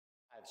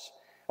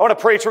I want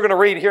to preach. We're going to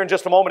read here in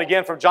just a moment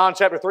again from John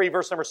chapter 3,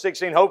 verse number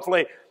 16.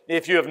 Hopefully,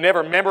 if you have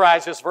never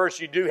memorized this verse,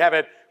 you do have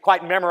it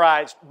quite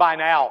memorized by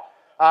now.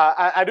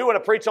 I do want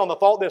to preach on the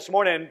thought this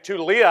morning, to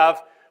live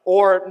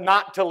or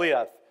not to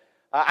live.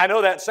 I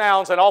know that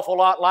sounds an awful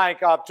lot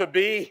like to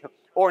be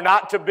or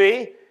not to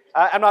be.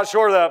 I'm not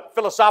sure the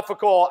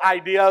philosophical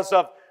ideas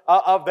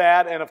of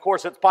that and, of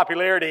course, its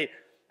popularity.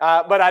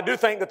 But I do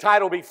think the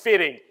title will be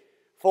fitting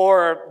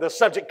for the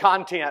subject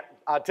content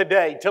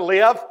today, to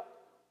live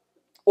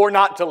or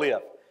not to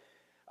live.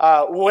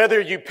 Whether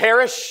you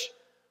perish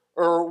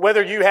or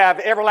whether you have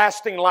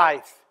everlasting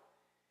life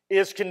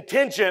is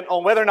contingent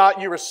on whether or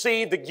not you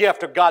receive the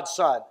gift of God's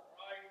Son.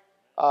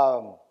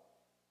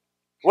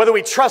 Whether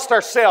we trust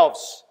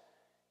ourselves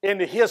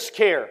into His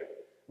care,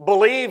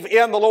 believe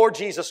in the Lord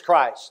Jesus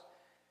Christ.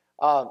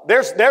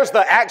 There's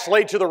the axe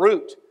laid to the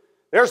root.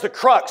 There's the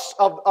crux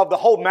of the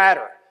whole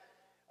matter.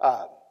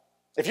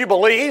 If you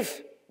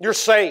believe, you're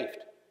saved.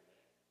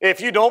 If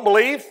you don't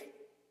believe,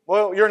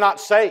 well, you're not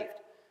saved.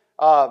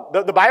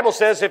 The Bible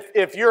says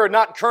if you're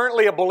not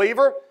currently a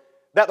believer,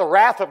 that the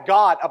wrath of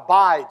God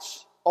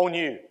abides on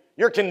you.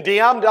 You're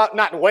condemned,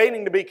 not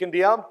waiting to be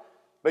condemned,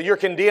 but you're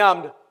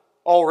condemned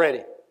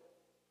already.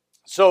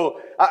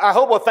 So I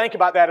hope we'll think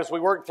about that as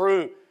we work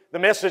through the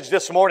message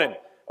this morning.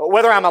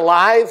 Whether I'm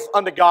alive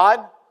unto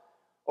God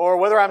or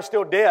whether I'm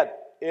still dead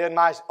in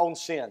my own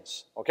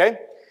sins. Okay?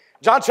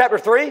 John chapter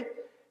 3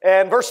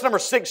 and verse number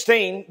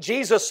 16,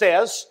 Jesus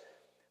says,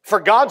 "For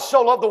God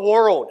so loved the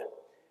world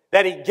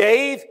that He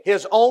gave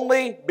His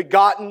only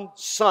begotten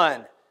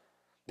Son,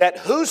 that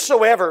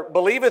whosoever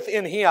believeth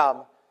in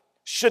Him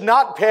should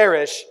not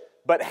perish,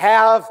 but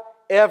have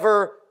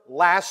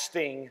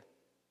everlasting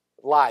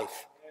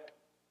life."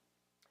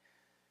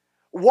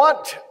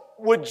 What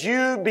would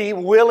you be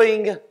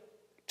willing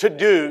to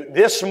do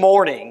this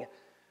morning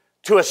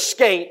to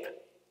escape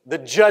the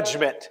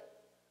judgment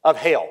of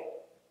hell?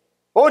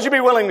 What would you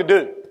be willing to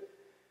do?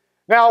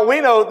 Now,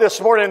 we know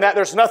this morning that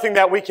there's nothing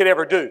that we could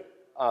ever do.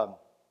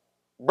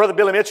 Brother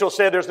Billy Mitchell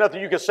said there's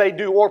nothing you can say,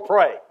 do, or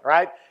pray,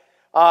 right?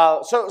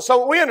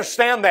 So we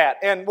understand that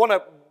and want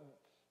to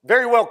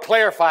very well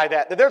clarify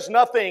that there's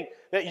nothing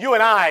that you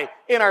and I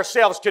in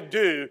ourselves could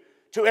do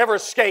to ever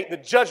escape the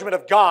judgment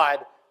of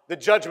God, the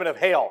judgment of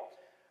hell.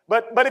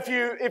 But if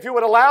you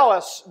would allow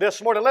us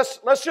this morning,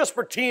 let's just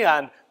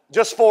pretend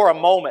just for a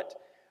moment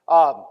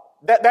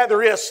that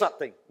there is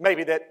something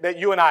maybe that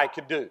you and I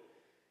could do.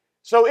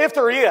 So if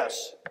there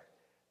is,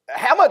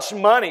 how much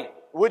money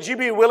would you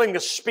be willing to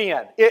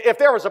spend if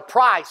there was a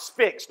price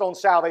fixed on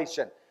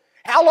salvation?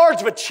 How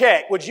large of a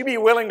check would you be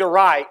willing to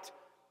write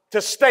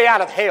to stay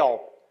out of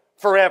hell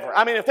forever?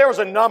 I mean, if there was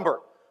a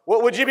number,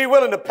 what would you be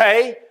willing to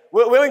pay?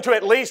 Willing to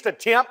at least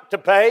attempt to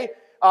pay?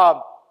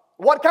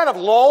 What kind of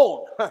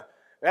loan?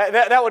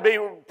 That would be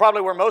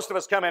probably where most of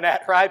us come in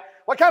at, right?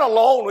 What kind of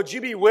loan would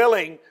you be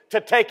willing to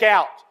take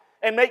out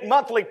and make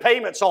monthly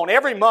payments on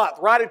every month?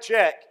 Write a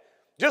check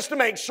just to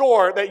make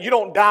sure that you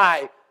don't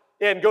die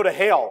and go to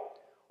hell.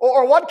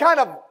 Or what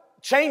kind of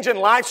change in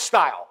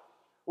lifestyle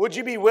would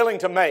you be willing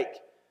to make?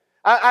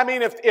 I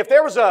mean, if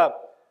there was a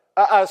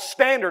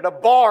standard, a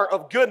bar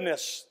of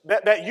goodness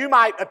that you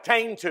might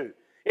attain to,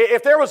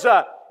 if there was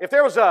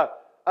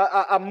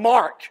a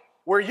mark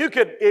where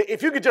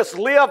if you could just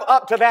live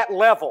up to that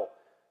level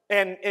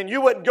and you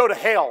wouldn't go to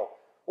hell,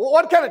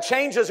 what kind of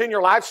changes in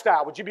your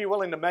lifestyle would you be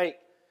willing to make?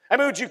 I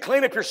mean, would you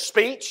clean up your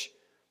speech?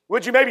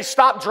 Would you maybe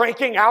stop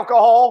drinking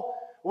alcohol?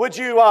 Would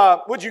you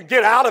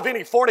get out of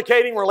any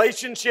fornicating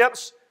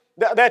relationships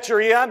that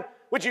you're in?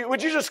 Would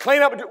you just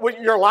clean up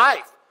your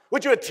life?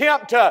 Would you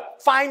attempt to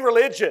find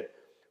religion?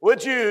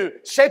 Would you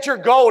set your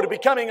goal to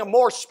becoming a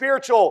more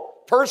spiritual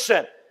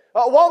person?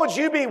 What would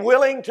you be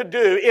willing to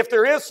do if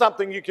there is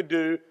something you could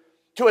do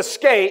to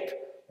escape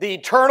the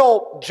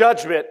eternal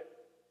judgment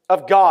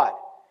of God?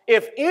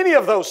 If any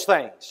of those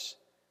things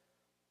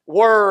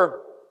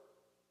were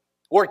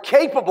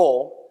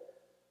capable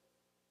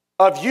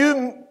of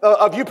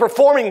you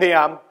performing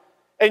them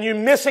and you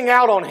missing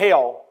out on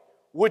hell,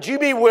 would you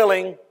be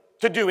willing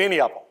to do any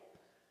of them?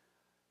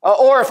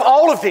 Or if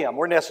all of them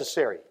were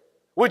necessary,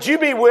 would you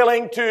be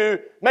willing to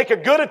make a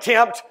good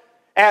attempt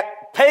at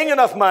paying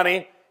enough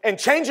money and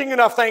changing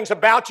enough things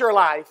about your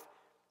life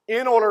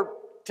in order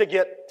to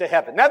get to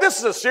heaven? Now, this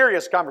is a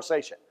serious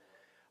conversation.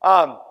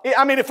 I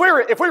mean, if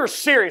we were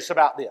serious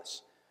about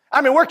this,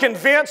 I mean, we're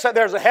convinced that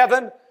there's a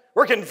heaven.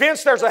 We're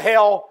convinced there's a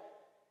hell.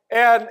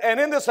 And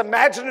in this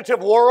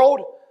imaginative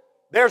world,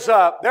 there's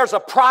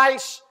a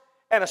price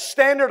and a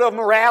standard of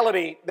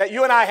morality that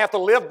you and I have to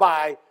live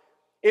by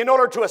in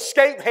order to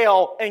escape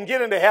hell and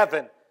get into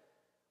heaven.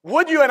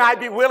 Would you and I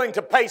be willing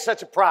to pay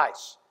such a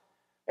price?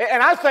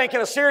 And I think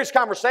in a serious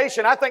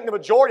conversation, I think the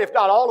majority, if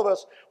not all of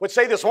us, would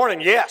say this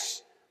morning,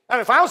 yes. I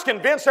mean, if I was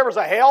convinced there was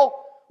a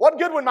hell, what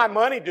good would my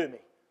money do me?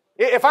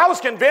 If I was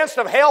convinced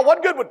of hell,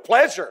 what good would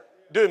pleasure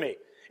do me?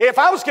 If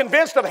I was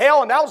convinced of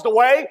hell and that was the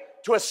way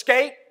to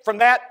escape from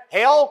that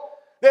hell,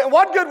 then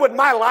what good would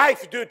my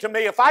life do to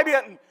me if I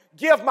didn't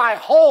give my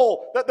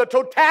whole, the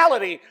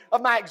totality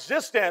of my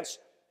existence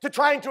to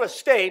trying to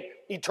escape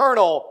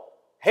eternal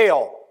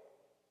hell?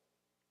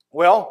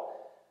 Well,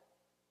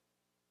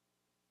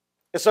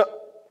 it's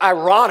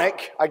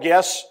ironic, I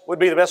guess, would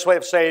be the best way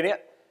of saying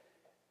it,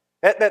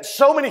 that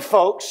so many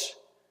folks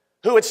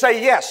who would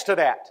say yes to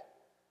that.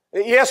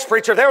 Yes,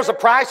 preacher, if there was a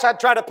price, I'd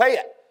try to pay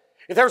it.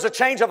 If there was a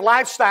change of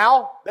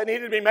lifestyle that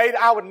needed to be made,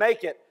 I would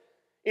make it.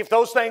 If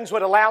those things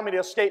would allow me to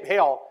escape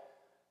hell.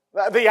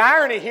 The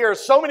irony here is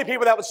so many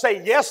people that would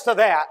say yes to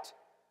that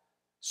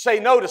say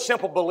no to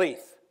simple belief.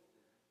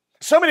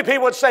 So many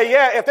people would say,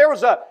 yeah, if there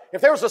was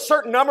a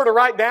certain number to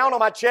write down on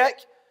my check,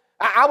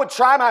 I would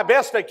try my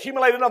best to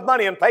accumulate enough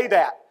money and pay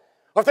that.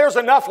 Or if there's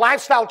enough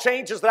lifestyle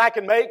changes that I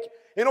can make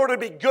in order to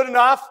be good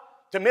enough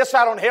to miss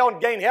out on hell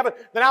and gain heaven,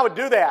 then I would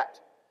do that.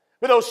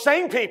 But those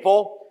same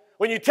people,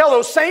 when you tell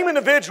those same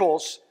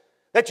individuals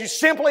that you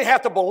simply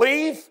have to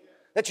believe,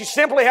 that you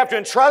simply have to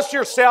entrust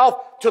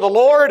yourself to the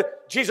Lord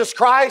Jesus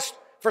Christ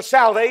for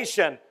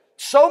salvation,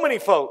 so many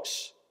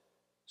folks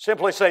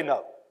simply say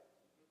no.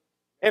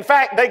 In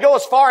fact, they go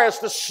as far as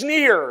to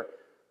sneer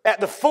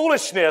at the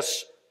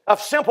foolishness of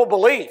simple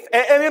belief.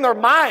 And in their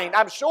mind,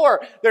 I'm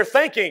sure they're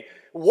thinking,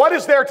 what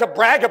is there to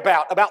brag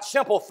about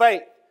simple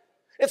faith?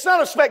 It's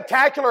not a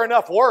spectacular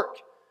enough work.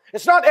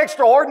 It's not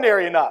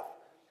extraordinary enough.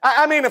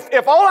 I mean,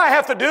 if all I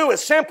have to do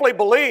is simply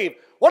believe,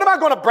 what am I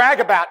going to brag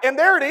about? And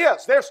there it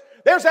is.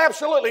 There's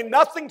absolutely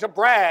nothing to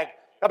brag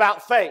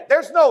about faith.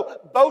 There's no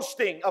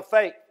boasting of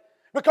faith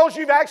because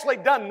you've actually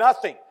done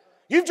nothing.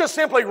 You've just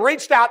simply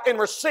reached out and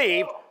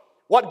received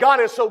what God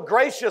has so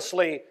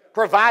graciously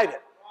provided.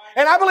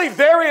 And I believe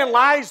therein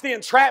lies the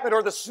entrapment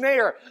or the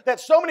snare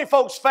that so many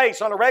folks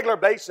face on a regular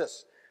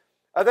basis.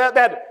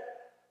 That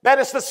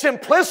is the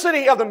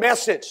simplicity of the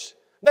message.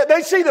 That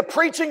they see the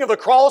preaching of the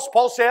cross,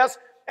 Paul says,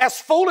 as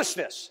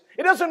foolishness.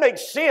 It doesn't make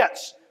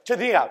sense to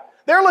them.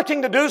 They're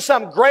looking to do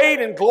some great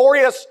and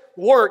glorious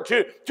work,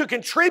 to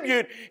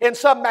contribute in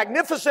some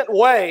magnificent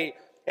way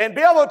and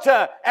be able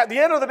to, at the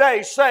end of the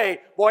day, say,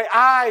 boy,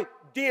 I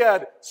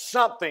did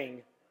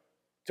something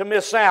to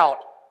miss out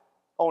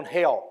on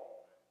hell.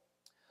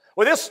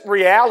 Well, this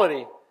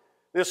reality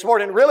this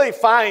morning really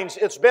finds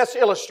its best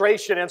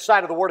illustration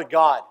inside of the Word of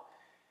God.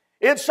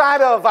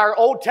 Inside of our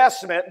Old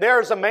Testament,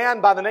 there's a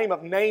man by the name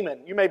of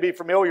Naaman. You may be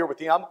familiar with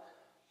him.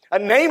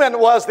 Naaman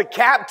was the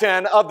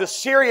captain of the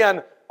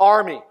Syrian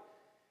army.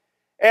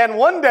 And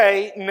one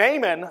day,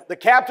 Naaman, the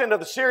captain of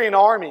the Syrian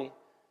army,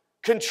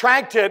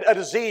 contracted a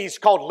disease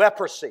called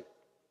leprosy.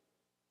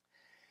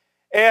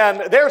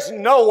 And there's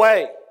no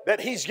way that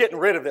he's getting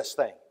rid of this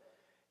thing.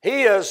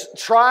 He is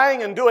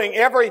trying and doing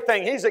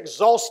everything. He's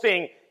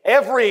exhausting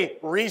every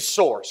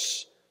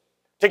resource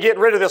to get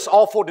rid of this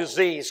awful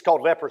disease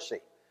called leprosy.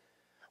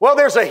 Well,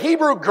 there's a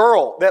Hebrew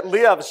girl that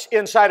lives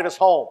inside of his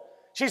home.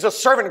 She's a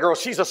servant girl.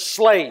 She's a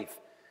slave.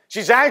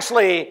 She's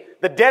actually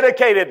the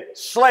dedicated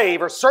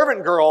slave or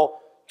servant girl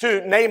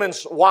to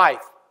Naaman's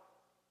wife.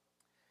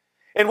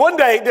 And one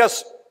day,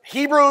 this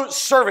Hebrew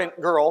servant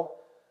girl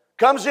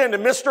comes in to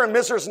Mr. and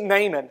Mrs.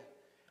 Naaman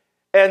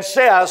and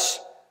says,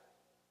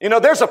 you know,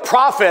 there's a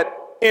prophet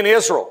in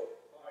Israel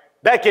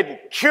that could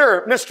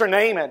cure Mr.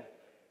 Naaman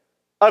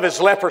of his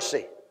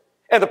leprosy.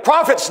 And the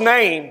prophet's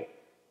name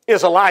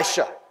is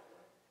Elisha.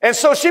 And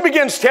so she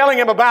begins telling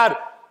him about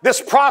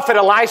this prophet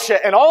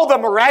Elisha and all the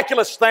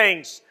miraculous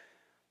things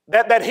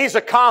that he's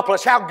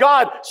accomplished, how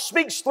God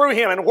speaks through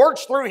him and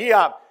works through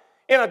him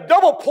in a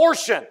double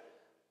portion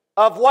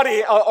of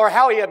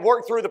how he had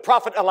worked through the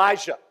prophet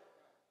Elijah.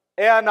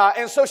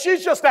 And so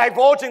she's just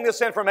divulging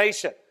this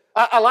information.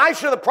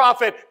 Elisha the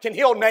prophet can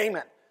heal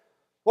Naaman.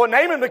 Well,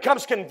 Naaman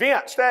becomes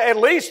convinced. At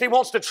least he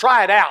wants to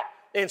try it out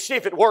and see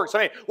if it works. I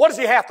mean, what does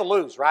he have to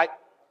lose, right?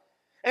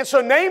 And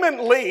so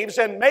Naaman leaves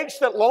and makes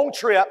that long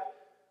trip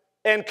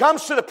and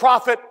comes to the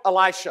prophet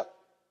Elisha.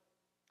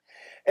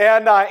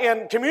 And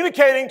in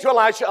communicating to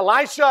Elisha,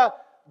 Elisha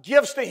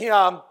gives to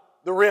him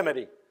the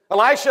remedy.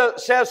 Elisha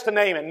says to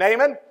Naaman,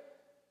 Naaman,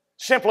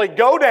 simply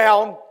go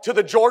down to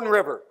the Jordan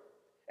River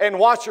and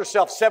wash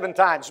yourself 7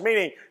 times,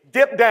 meaning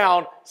dip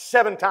down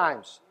 7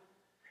 times.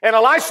 And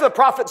Elisha the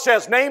prophet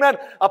says, Naaman,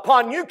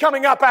 upon you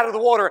coming up out of the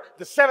water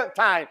the 7th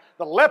time,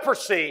 the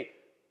leprosy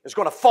is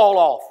going to fall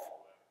off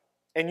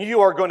and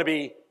you are going to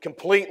be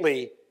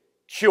completely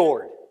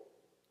cured.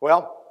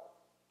 Well,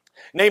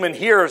 Naaman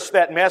hears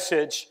that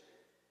message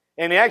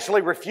and he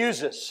actually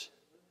refuses.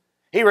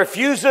 He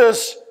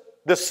refuses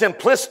the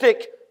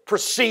simplistic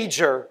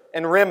procedure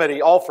and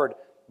remedy offered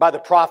by the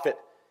prophet.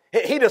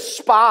 He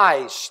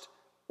despised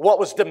what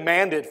was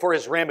demanded for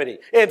his remedy.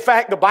 In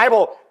fact, the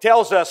Bible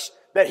tells us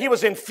that he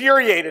was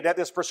infuriated at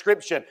this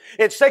prescription.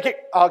 In 2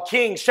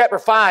 Kings chapter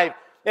 5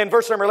 and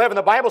verse number 11,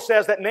 the Bible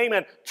says that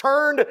Naaman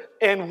turned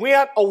and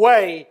went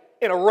away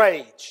in a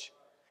rage.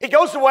 He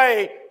goes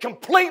away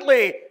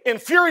completely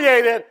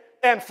infuriated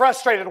and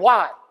frustrated.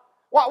 Why?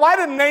 Why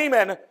did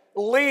Naaman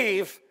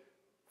leave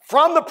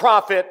from the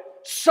prophet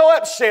so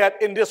upset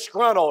and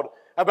disgruntled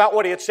about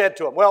what he had said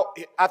to him? Well,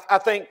 I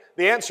think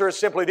the answer is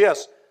simply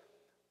this.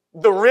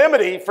 The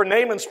remedy for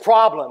Naaman's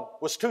problem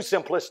was too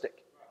simplistic.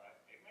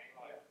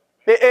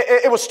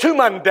 It was too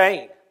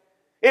mundane.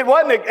 It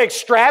wasn't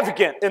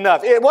extravagant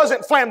enough. It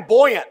wasn't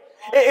flamboyant.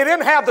 It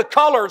didn't have the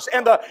colors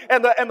and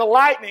the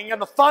lightning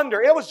and the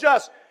thunder. It was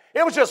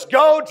just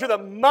go to the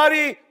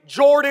muddy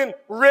Jordan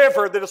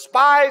River, the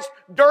despised,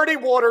 dirty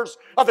waters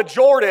of the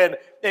Jordan,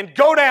 and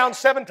go down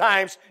 7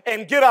 times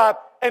and get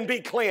up and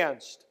be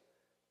cleansed.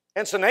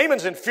 And so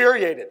Naaman's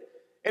infuriated.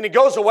 And he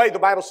goes away, the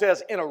Bible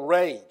says, in a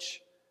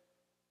rage.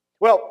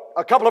 Well,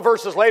 a couple of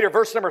verses later,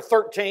 verse number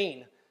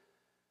 13,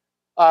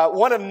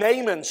 one of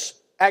Naaman's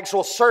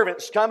actual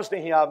servants comes to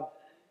him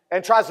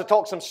and tries to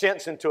talk some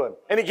sense into him.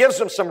 And he gives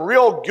him some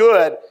real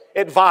good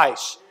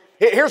advice.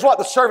 Here's what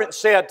the servant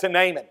said to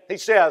Naaman. He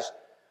says,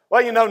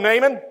 well, you know,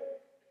 Naaman,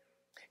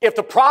 if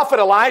the prophet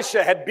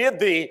Elisha had bid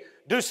thee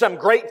do some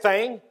great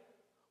thing,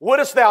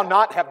 wouldest thou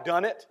not have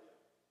done it?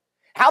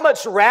 How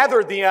much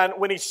rather then,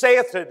 when he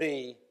saith to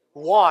thee,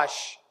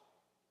 wash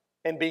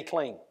and be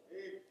clean?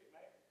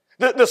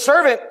 The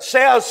servant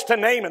says to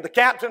Naaman, the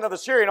captain of the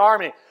Syrian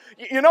army,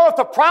 you know, if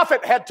the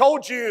prophet had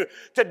told you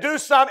to do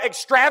some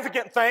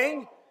extravagant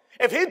thing,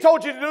 if he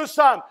told you to do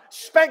some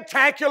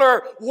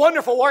spectacular,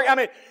 wonderful work, I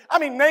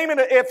mean, Naaman,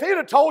 if he'd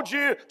have told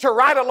you to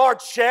write a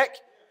large check,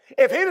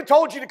 if he'd have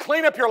told you to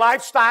clean up your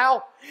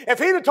lifestyle, if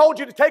he'd have told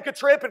you to take a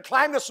trip and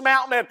climb this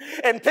mountain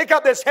and pick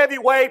up this heavy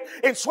weight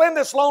and swim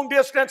this long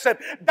distance and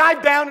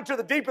dive down into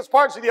the deepest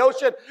parts of the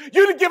ocean,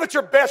 you'd have given it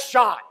your best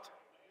shot.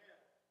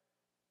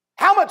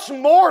 How much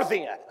more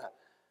then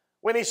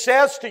when he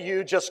says to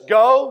you, just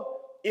go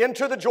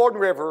into the Jordan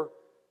River,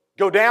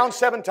 go down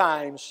 7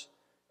 times,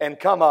 and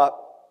come up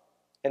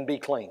and be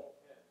clean?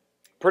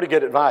 Pretty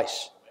good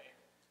advice.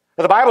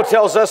 Now, the Bible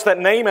tells us that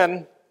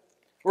Naaman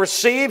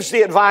receives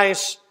the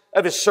advice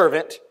of his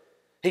servant.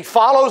 He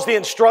follows the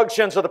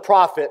instructions of the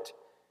prophet.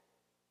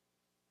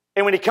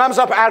 And when he comes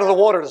up out of the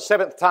water the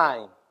 7th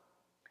time,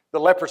 the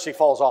leprosy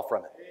falls off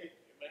from him.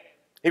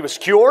 He was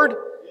cured,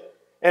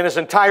 and his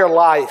entire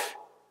life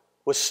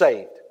was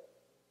saved.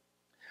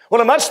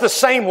 Well, in much the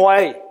same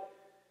way,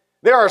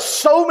 there are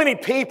so many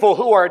people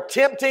who are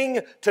attempting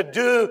to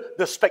do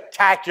the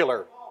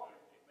spectacular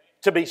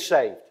to be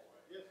saved.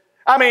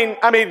 I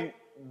mean,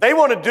 they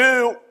want to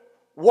do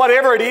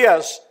whatever it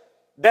is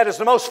that is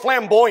the most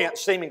flamboyant,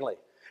 seemingly.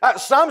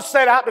 Some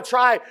set out to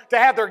try to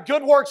have their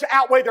good works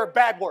outweigh their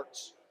bad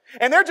works.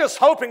 And they're just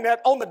hoping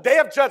that on the day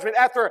of judgment,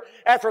 after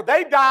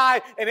they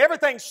die and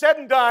everything's said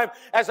and done,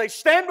 as they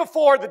stand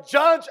before the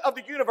judge of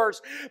the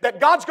universe, that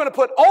God's going to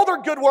put all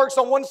their good works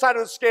on one side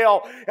of the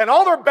scale and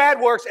all their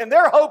bad works, and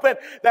they're hoping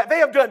that they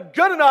have done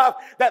good enough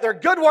that their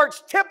good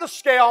works tip the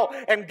scale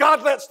and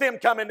God lets them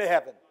come into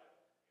heaven.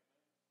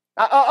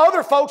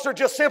 Other folks are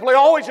just simply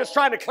always just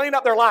trying to clean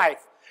up their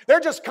life. They're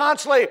just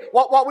constantly,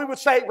 what we would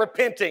say,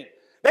 repenting.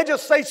 They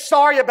just say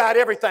sorry about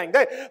everything.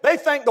 They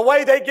think the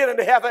way they get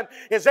into heaven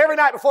is every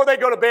night before they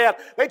go to bed,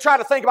 they try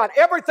to think about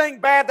everything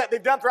bad that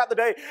they've done throughout the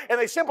day, and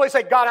they simply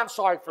say, God, I'm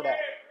sorry for that.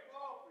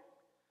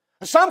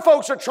 Some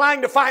folks are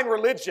trying to find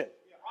religion.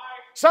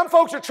 Some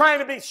folks are trying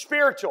to be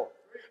spiritual.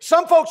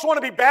 Some folks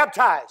want to be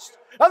baptized.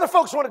 Other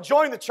folks want to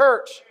join the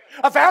church.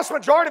 A vast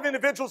majority of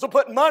individuals will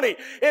put money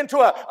into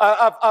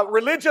a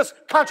religious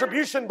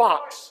contribution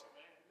box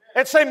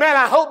and say, man,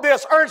 I hope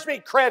this earns me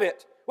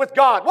credit with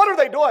God. What are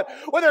they doing?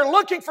 Well, they're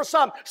looking for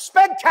some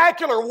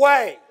spectacular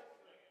way.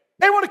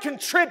 They want to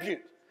contribute.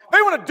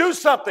 They want to do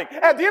something.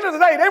 At the end of the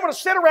day, they want to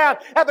sit around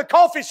at the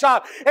coffee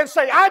shop and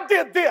say, I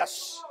did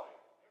this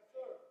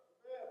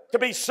to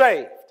be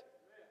saved.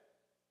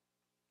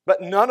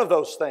 But none of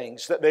those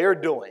things that they are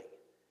doing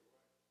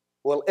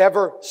will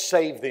ever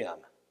save them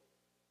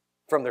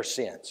from their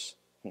sins.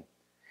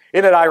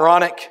 Isn't it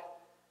ironic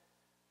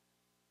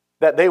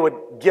that they would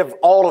give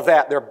all of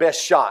that their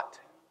best shot?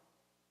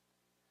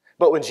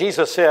 But when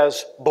Jesus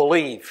says,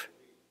 believe,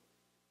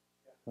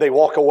 they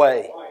walk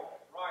away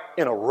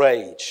in a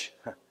rage.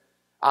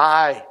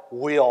 I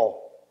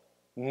will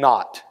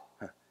not.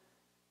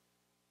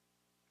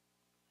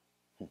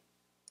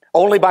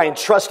 Only by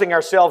entrusting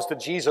ourselves to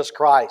Jesus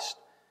Christ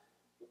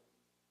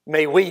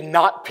may we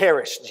not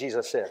perish,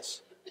 Jesus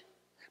says,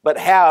 but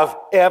have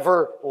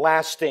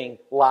everlasting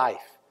life.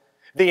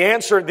 The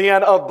answer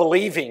then of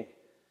believing,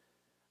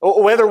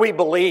 whether we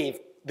believe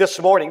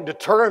this morning,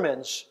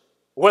 determines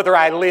whether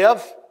I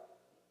live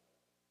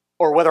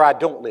or whether I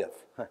don't live.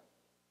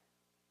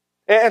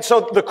 And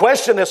so the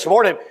question this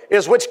morning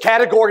is, which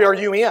category are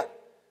you in?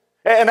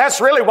 And that's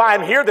really why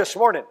I'm here this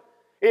morning,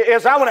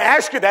 is I want to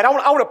ask you that. I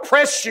want to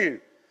press you.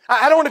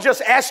 I don't want to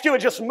just ask you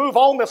and just move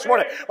on this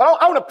morning, but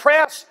I want to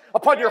press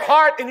upon your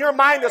heart and your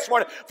mind this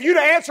morning for you to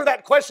answer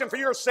that question for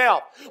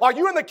yourself. Are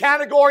you in the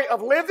category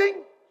of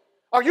living?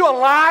 Are you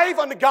alive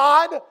unto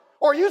God?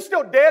 Or are you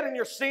still dead in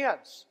your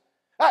sins?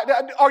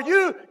 Are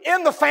you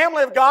in the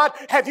family of God?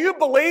 Have you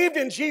believed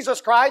in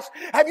Jesus Christ?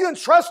 Have you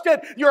entrusted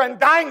your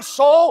undying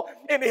soul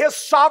into His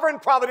sovereign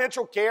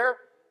providential care?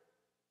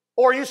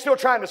 Or are you still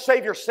trying to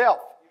save yourself?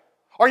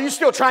 Are you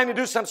still trying to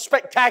do some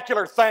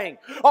spectacular thing?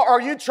 Or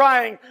are you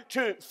trying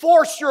to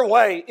force your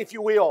way, if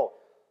you will,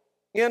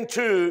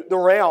 into the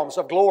realms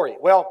of glory?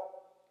 Well,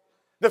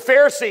 the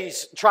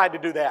Pharisees tried to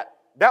do that.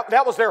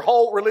 That was their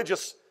whole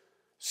religious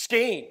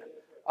scheme.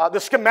 the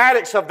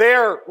schematics of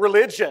their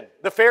religion,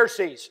 the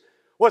Pharisees,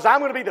 was I'm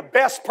going to be the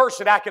best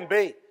person I can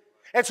be.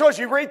 And so as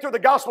you read through the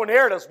gospel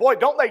narratives, boy,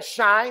 don't they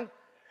shine?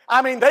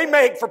 I mean, they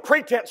make for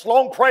pretense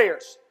long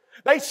prayers.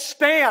 They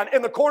stand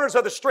in the corners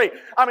of the street.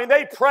 I mean,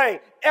 they pray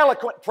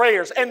eloquent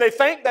prayers, and they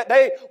think that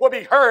they will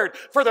be heard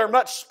for their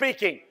much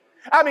speaking.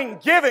 I mean,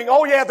 giving,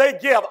 oh yeah, they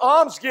give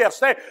alms gifts.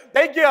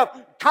 They give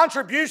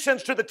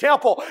contributions to the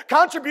temple,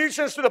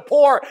 contributions to the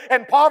poor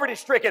and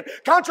poverty-stricken,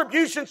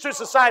 contributions to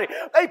society.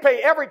 They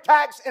pay every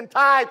tax and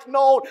tithe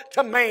known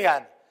to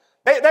man.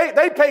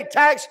 They pay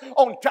tax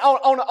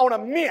on a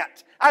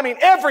mint. I mean,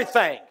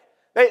 everything.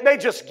 They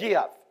just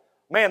give.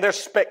 Man, they're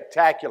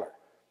spectacular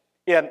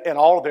in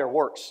all of their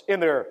works, in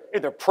their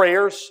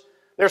prayers.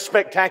 They're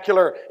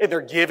spectacular in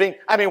their giving.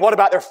 I mean, what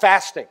about their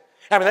fasting?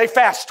 I mean, they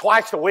fast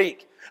twice a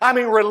week. I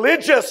mean,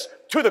 religious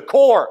to the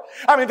core.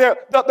 I mean,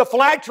 the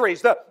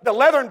phylacteries, the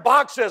leathern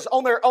boxes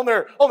on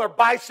their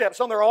biceps,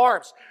 on their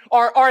arms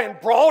are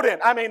embroidered.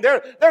 I mean,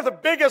 they're the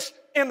biggest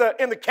in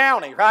the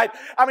county, right?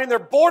 I mean, their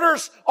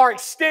borders are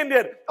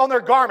extended on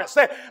their garments.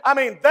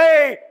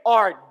 They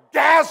are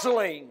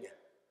dazzling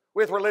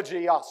with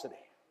religiosity.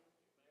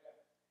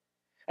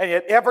 And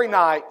yet every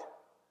night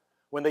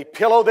when they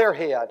pillow their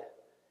head,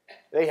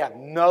 they have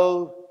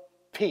no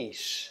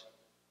peace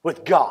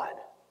with God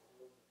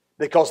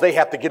because they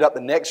have to get up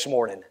the next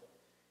morning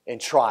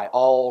and try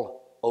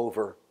all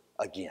over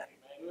again.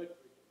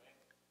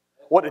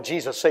 What did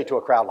Jesus say to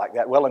a crowd like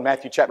that? Well, in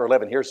Matthew chapter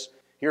 11,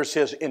 here's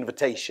His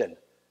invitation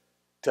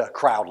to a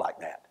crowd like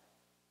that.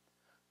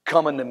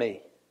 Come unto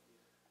me,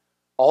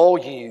 all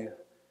you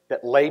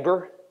that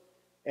labor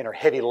and are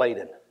heavy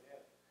laden.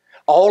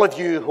 All of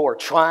you who are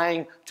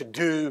trying to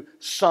do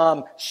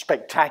some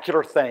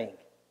spectacular thing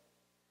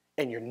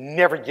and you're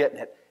never getting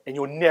it and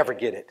you'll never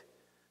get it.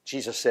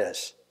 Jesus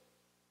says,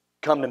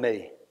 come to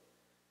me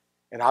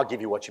and I'll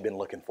give you what you've been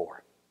looking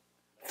for.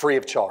 Free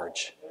of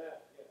charge.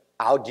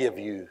 I'll give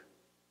you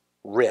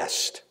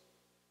rest.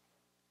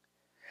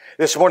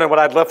 This morning, what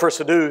I'd love for us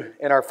to do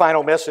in our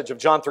final message of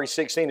John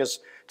 3:16 is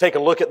take a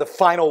look at the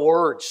final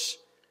words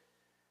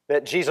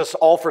that Jesus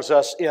offers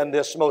us in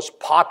this most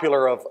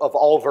popular of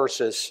all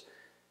verses.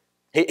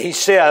 He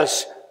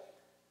says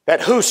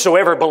that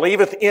whosoever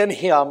believeth in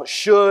Him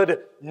should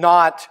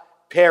not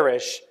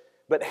perish,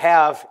 but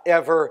have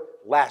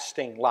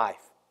everlasting life.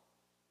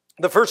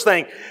 The first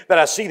thing that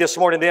I see this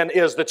morning then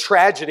is the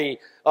tragedy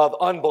of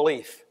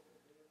unbelief.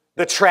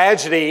 The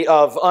tragedy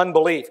of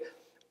unbelief.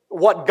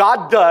 What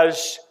God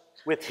does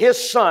with His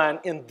Son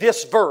in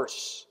this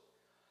verse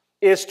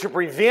is to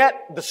prevent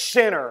the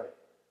sinner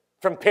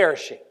from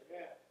perishing.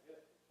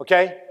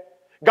 Okay?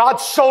 God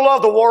so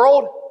loved the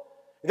world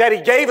that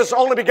He gave His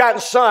only begotten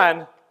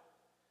Son,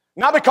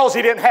 not because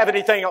He didn't have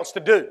anything else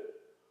to do,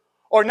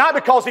 or not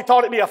because He thought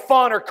it'd be a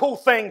fun or cool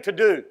thing to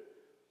do,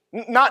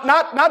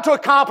 not to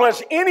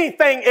accomplish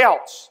anything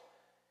else,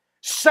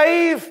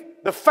 save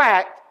the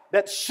fact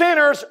that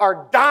sinners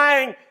are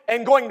dying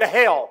and going to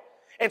hell.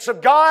 And so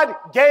God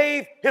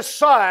gave His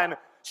Son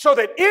so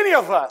that any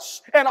of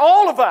us and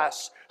all of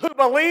us who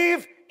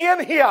believe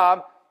in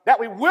Him, that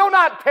we will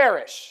not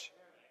perish,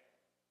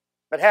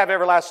 but have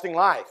everlasting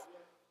life.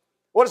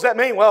 What does that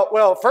mean?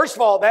 Well, first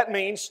of all, that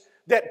means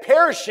that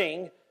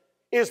perishing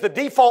is the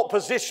default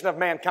position of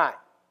mankind.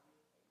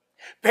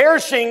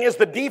 Perishing is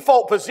the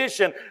default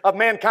position of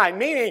mankind,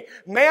 meaning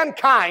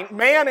mankind,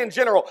 man in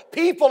general,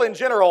 people in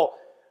general,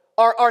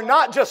 are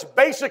not just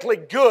basically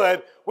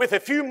good with a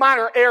few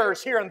minor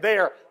errors here and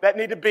there that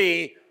need to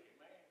be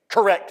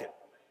corrected.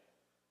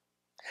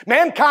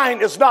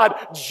 Mankind is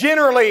not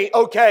generally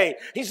okay.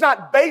 He's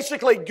not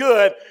basically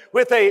good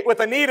with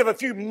a need of a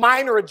few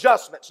minor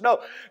adjustments. No,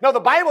 the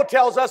Bible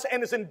tells us,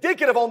 and is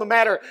indicative on the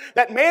matter,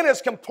 that man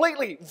is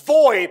completely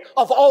void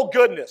of all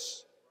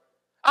goodness.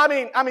 I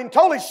mean,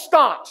 totally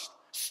staunched,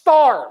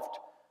 starved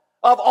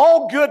of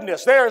all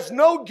goodness. There is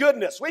no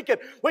goodness. We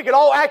could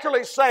all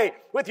accurately say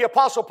with the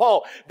Apostle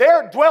Paul,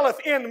 there dwelleth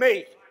in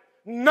me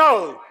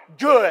no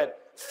good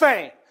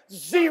thing.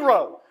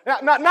 Zero.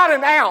 Not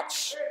an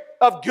ounce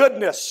of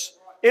goodness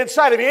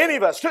inside of any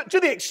of us, to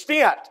the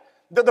extent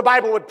that the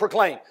Bible would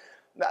proclaim.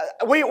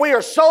 We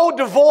are so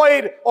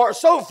devoid or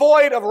so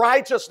void of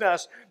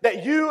righteousness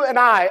that you and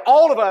I,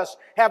 all of us,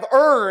 have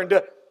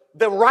earned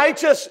the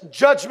righteous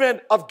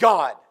judgment of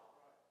God,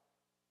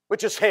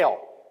 which is hell.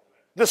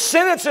 The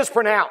sentence is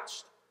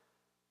pronounced.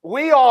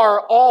 We are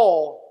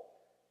all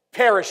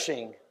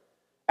perishing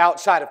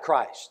outside of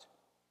Christ.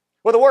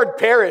 Well, the word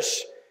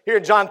perish here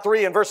in John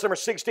 3 and verse number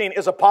 16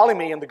 is a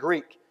polemy in the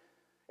Greek.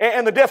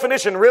 And the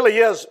definition really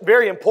is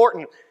very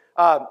important.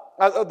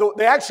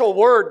 The actual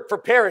word for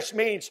perish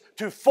means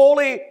to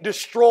fully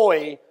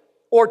destroy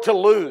or to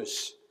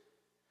lose.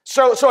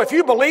 So if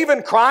you believe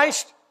in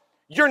Christ,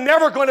 you're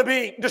never going to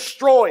be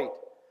destroyed.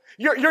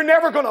 You're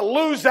never going to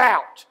lose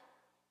out.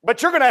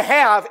 But you're going to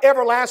have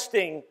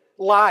everlasting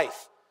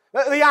life.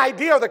 The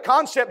idea or the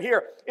concept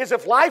here is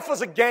if life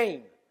was a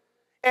game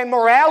and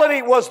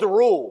morality was the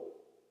rule,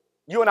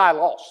 you and I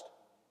lost.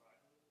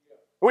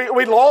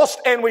 We lost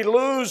and we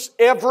lose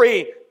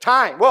every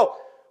time. Well,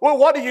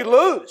 what do you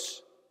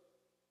lose?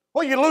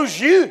 Well, you lose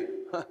you.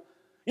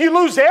 You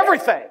lose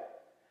everything.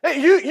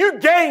 You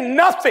gain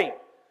nothing.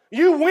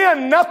 You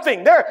win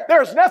nothing.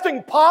 There's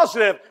nothing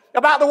positive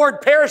about the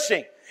word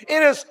perishing.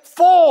 It is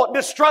full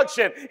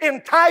destruction,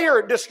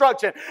 entire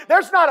destruction.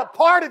 There's not a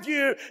part of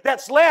you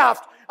that's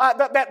left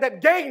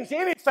that gains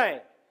anything.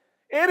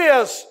 It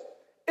is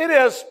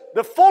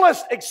the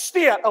fullest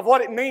extent of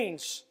what it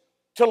means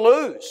to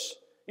lose.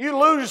 You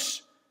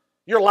lose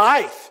your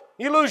life.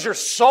 You lose your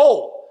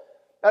soul.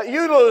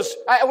 You lose,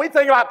 we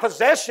think about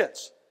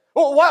possessions.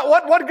 Well,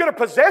 what good are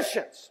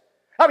possessions?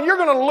 I mean, you're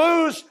going to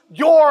lose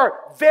your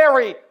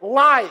very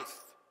life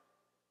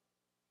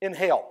in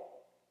hell.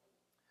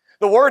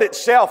 The word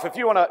itself, if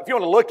you want to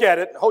look at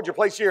it, hold your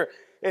place here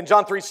in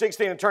John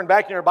 3:16 and turn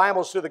back in your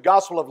Bibles to the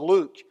Gospel of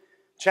Luke,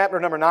 chapter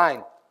number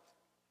 9.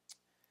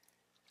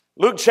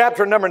 Luke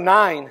chapter number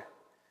 9,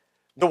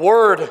 the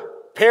word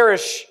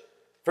perish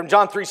from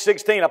John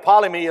 3:16,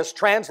 apollumi, is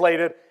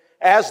translated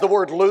as the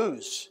word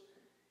lose.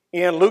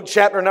 In Luke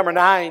chapter number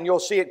 9, you'll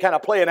see it kind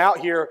of playing out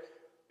here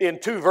in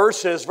two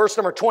verses. Verse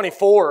number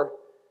 24,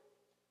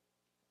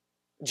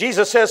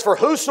 Jesus says, "For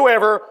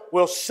whosoever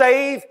will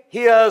save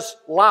his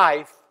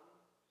life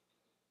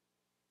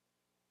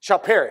shall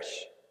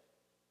perish."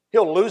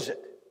 He'll lose it.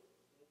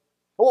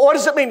 Well, what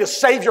does it mean to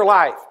save your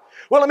life?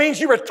 Well, it means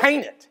you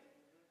retain it.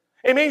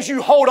 It means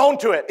you hold on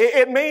to it.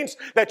 It means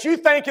that you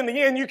think in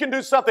the end you can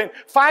do something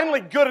finally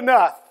good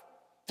enough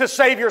to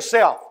save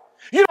yourself.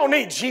 You don't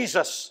need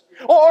Jesus.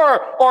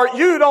 Or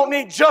you don't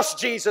need just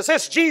Jesus.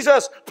 It's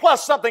Jesus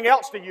plus something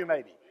else to you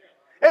maybe.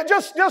 And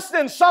just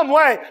in some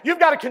way, you've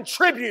got to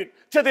contribute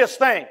to this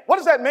thing. What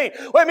does that mean?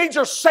 Well, it means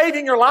you're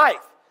saving your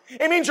life.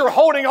 It means you're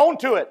holding on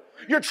to it.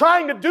 You're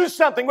trying to do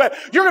something with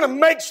it. You're going to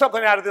make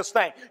something out of this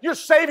thing. You're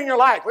saving your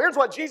life. Well, here's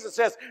what Jesus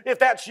says if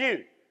that's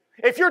you.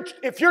 If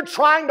you're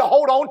trying to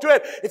hold on to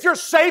it, if you're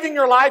saving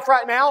your life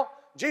right now,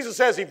 Jesus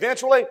says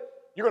eventually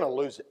you're going to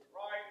lose it.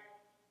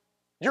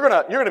 You're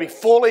going to be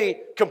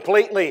fully,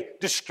 completely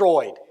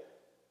destroyed.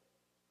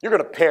 You're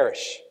going to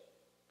perish.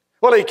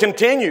 Well, he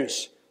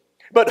continues.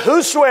 But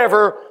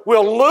whosoever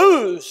will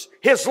lose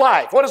his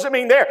life. What does it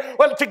mean there?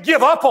 Well, to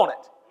give up on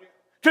it.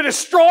 To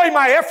destroy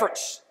my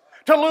efforts.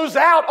 To lose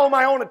out on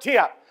my own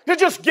attempt. To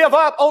just give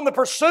up on the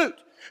pursuit.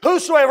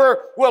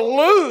 Whosoever will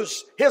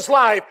lose his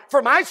life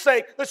for my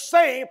sake, the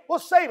same will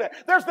save it.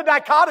 There's the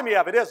dichotomy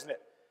of it, isn't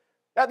it?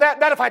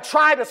 That if I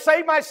try to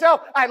save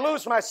myself, I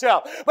lose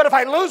myself. But if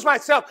I lose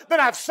myself, then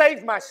I've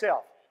saved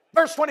myself.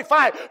 Verse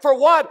 25, for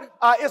what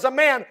is a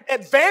man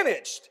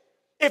advantaged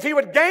if he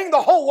would gain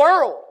the whole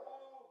world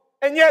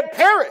and yet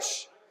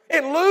perish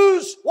and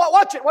lose,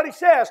 watch it, what he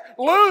says,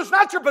 lose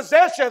not your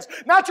possessions,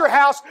 not your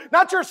house,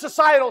 not your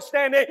societal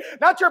standing,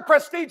 not your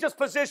prestigious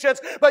positions,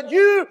 but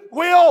you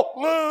will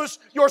lose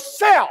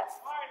yourself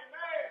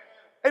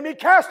and be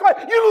cast away.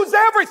 You lose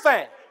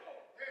everything.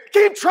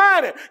 Keep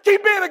trying it.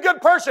 Keep being a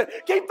good person.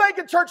 Keep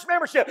thinking church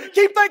membership.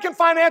 Keep thinking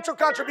financial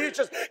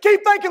contributions.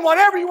 Keep thinking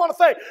whatever you want to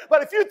think.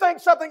 But if you think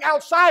something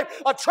outside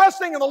of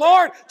trusting in the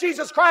Lord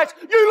Jesus Christ,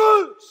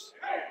 you lose.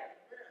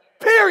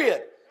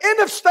 Period. End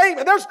of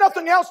statement. There's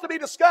nothing else to be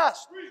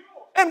discussed.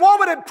 And what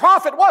would it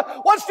profit?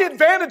 What's the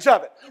advantage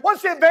of it?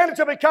 What's the advantage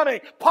of becoming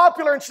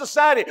popular in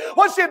society?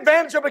 What's the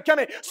advantage of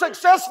becoming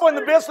successful in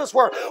the business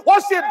world?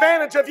 What's the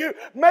advantage of you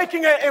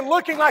making it and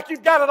looking like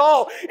you've got it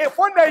all if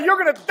one day you're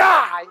going to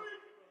die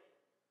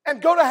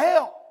and go to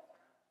hell?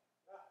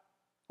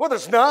 Well,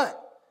 there's none.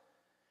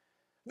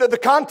 The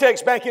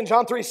context back in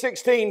John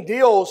 3:16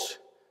 deals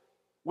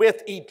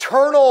with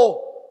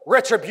eternal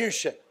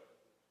retribution.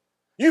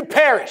 You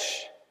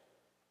perish.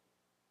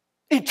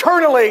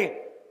 Eternally,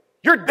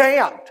 you're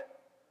damned.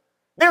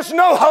 There's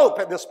no hope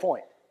at this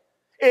point.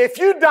 If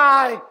you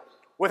die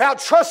without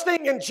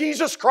trusting in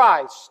Jesus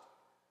Christ,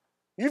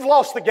 you've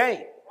lost the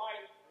game.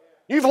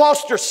 You've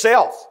lost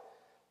yourself.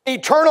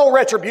 Eternal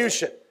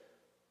retribution.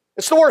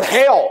 It's the word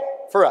hell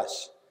for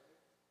us.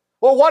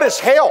 Well, what is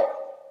hell?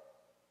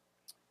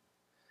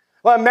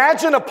 Well,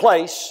 imagine a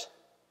place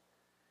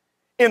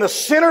in the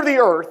center of the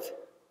earth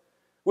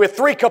with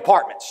three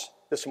compartments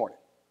this morning.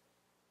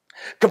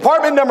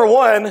 Compartment number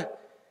one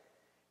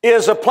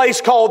is a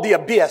place called the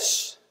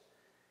abyss.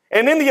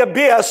 And in the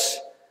abyss,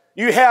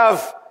 you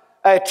have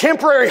a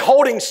temporary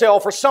holding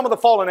cell for some of the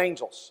fallen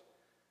angels.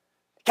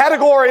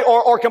 Category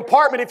or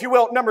compartment, if you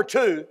will, number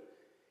two,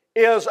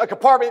 is a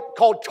compartment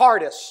called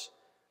Tardis.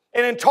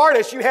 And in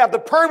Tardis, you have the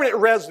permanent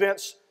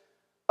residence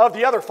of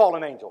the other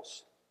fallen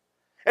angels.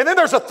 And then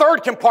there's a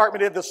third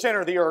compartment in the center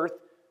of the earth.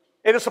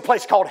 It is a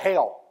place called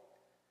hell.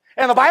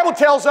 And the Bible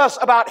tells us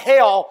about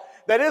hell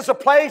that is a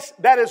place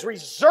that is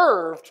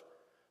reserved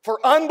for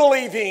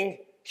unbelieving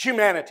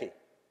humanity.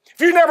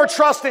 If you never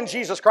trust in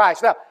Jesus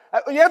Christ, now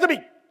you have to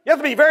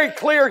be very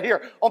clear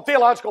here on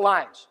theological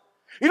lines.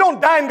 You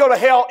don't die and go to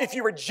hell if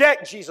you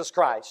reject Jesus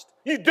Christ.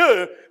 You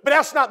do, but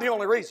that's not the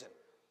only reason.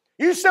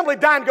 You simply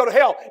die and go to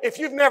hell if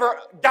you've never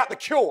got the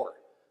cure,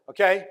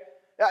 okay?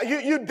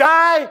 You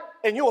die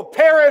and you will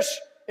perish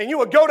and you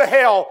will go to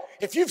hell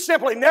if you've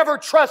simply never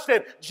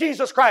trusted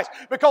Jesus Christ.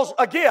 Because,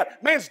 again,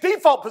 man's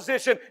default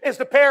position is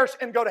to perish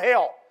and go to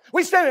hell.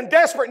 We stand in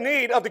desperate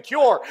need of the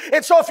cure.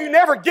 And so if you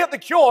never get the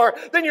cure,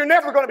 then you're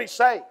never going to be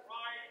saved.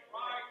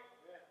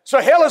 So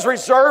hell is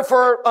reserved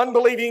for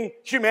unbelieving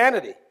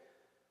humanity.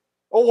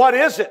 Well, what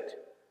is it?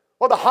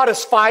 Well, the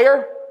hottest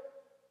fire,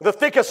 the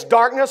thickest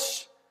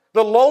darkness,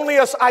 the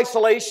loneliest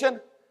isolation,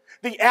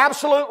 the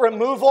absolute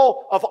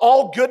removal of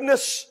all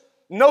goodness,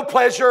 no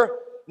pleasure,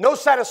 no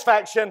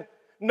satisfaction,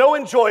 no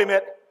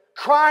enjoyment,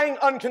 crying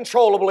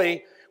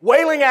uncontrollably,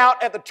 wailing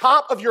out at the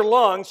top of your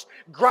lungs,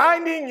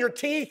 grinding your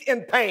teeth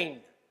in pain.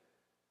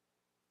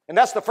 And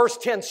that's the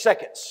first 10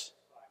 seconds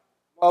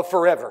of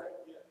forever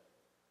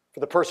for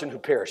the person who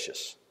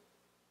perishes.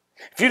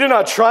 If you do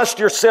not trust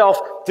yourself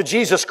to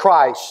Jesus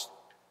Christ,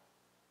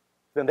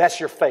 then that's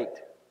your fate.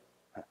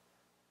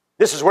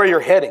 This is where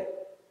you're heading.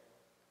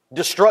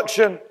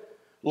 Destruction,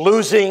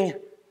 losing,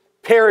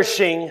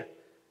 perishing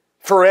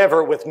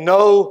forever with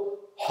no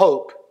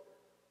hope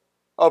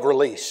of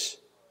release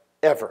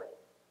ever.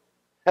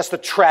 That's the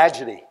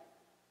tragedy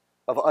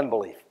of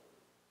unbelief.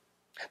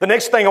 The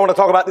next thing I want to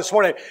talk about this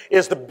morning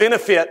is the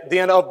benefit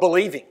then of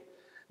believing.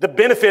 The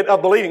benefit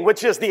of believing,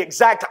 which is the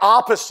exact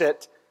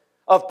opposite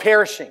of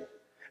perishing.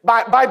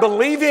 By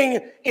believing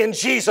in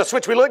Jesus,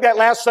 which we looked at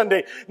last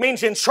Sunday,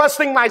 means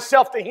entrusting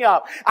myself to Him.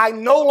 I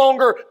no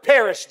longer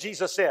perish,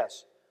 Jesus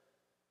says.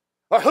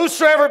 But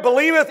whosoever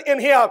believeth in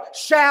Him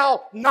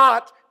shall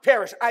not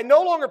perish. I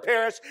no longer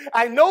perish.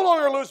 I no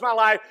longer lose my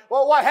life.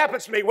 Well, what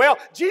happens to me? Well,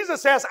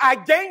 Jesus says I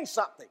gain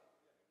something.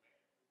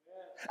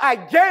 I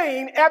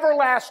gain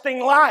everlasting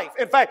life.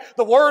 In fact,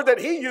 the word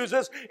that He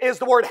uses is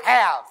the word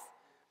have.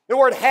 The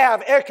word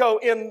have, echo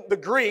in the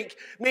Greek,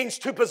 means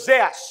to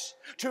possess,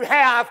 to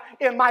have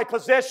in my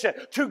possession,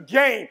 to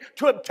gain,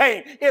 to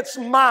obtain. It's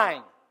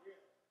mine.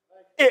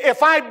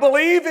 If I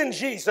believe in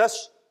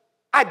Jesus,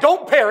 I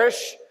don't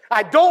perish,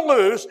 I don't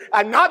lose,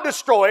 I'm not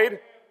destroyed.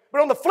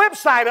 But on the flip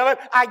side of it,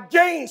 I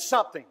gain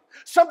something.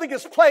 Something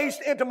is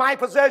placed into my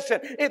possession.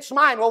 It's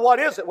mine. Well, what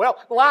is it? Well,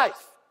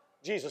 life,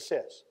 Jesus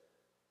says.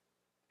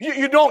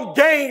 You don't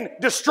gain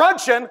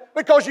destruction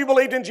because you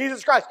believed in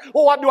Jesus Christ.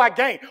 Well, what do I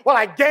gain? Well,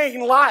 I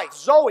gain life,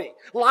 Zoe.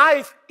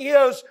 Life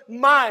is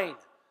mine.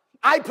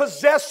 I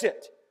possess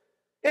it.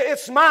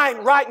 It's mine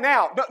right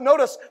now.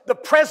 Notice the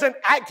present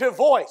active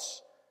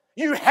voice.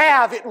 You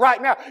have it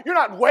right now. You're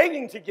not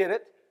waiting to get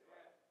it.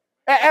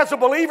 As a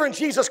believer in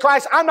Jesus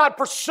Christ, I'm not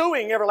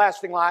pursuing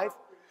everlasting life.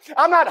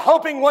 I'm not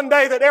hoping one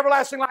day that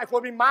everlasting life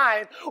will be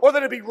mine or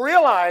that it'll be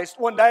realized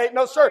one day.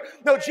 No, sir.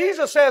 No,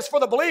 Jesus says for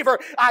the believer,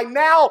 I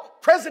now,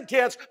 present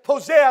tense,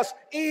 possess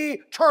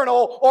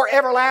eternal or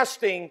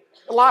everlasting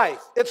life.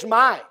 It's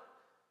mine.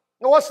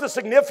 Now, what's the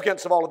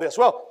significance of all of this?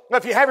 Well,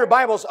 if you have your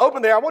Bibles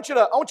open there, I want you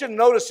to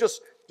notice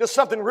just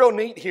something real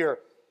neat here.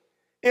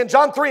 In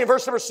John 3 and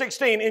verse number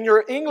 16, in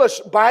your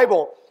English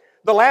Bible,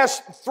 the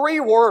last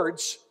three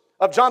words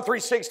of John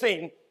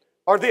 3:16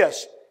 are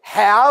this: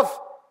 have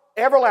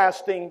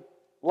everlasting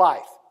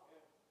life.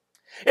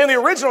 In the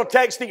original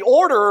text, the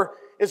order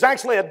is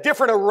actually a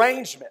different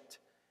arrangement.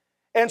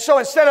 And so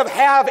instead of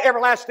have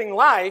everlasting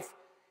life,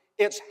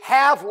 it's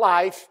have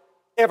life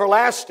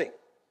everlasting.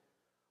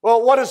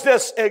 Well, what does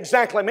this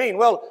exactly mean?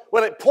 Well,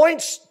 it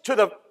points to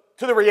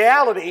the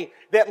reality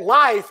that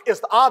life is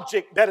the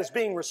object that is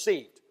being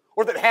received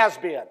or that has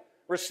been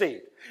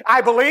received.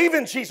 I believe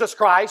in Jesus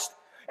Christ,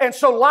 and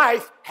so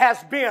life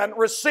has been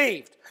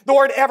received. The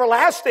word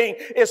everlasting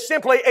is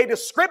simply a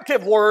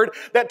descriptive word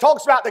that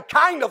talks about the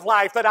kind of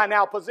life that I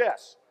now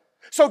possess.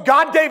 So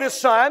God gave His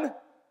Son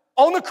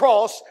on the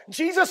cross.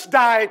 Jesus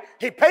died.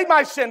 He paid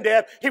my sin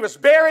debt. He was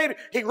buried.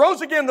 He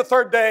rose again the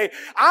third day.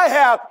 I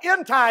have,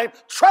 in time,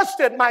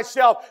 trusted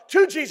myself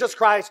to Jesus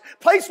Christ,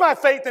 placed my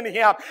faith in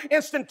Him.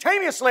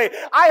 Instantaneously,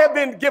 I have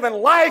been given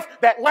life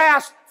that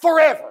lasts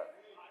forever,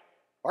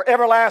 or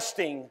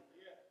everlasting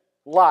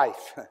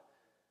life.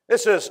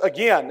 This is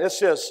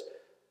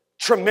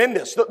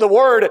tremendous. The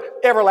word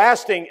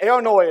everlasting,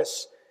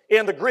 aeonois,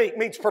 in the Greek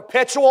means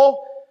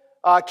perpetual,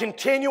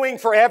 continuing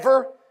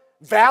forever,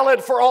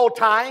 valid for all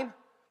time.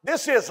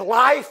 This is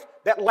life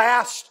that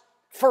lasts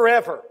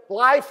forever.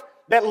 Life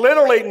that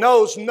literally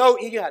knows no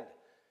end.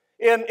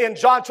 In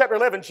John chapter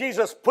 11,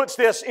 Jesus puts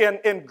this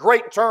in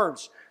great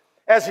terms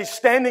as He's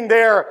standing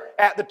there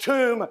at the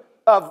tomb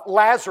of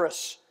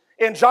Lazarus.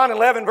 In John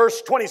 11, verse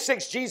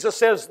 26, Jesus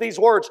says these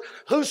words: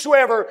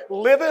 whosoever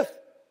liveth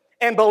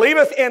and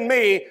believeth in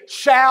me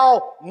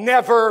shall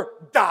never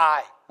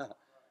die.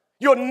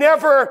 You'll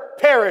never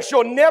perish.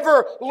 You'll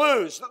never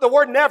lose. The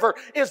word never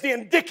is the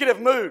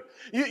indicative mood.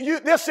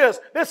 This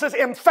is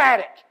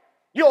emphatic.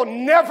 You'll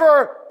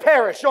never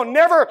perish. You'll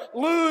never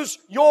lose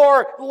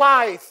your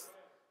life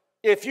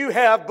if you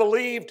have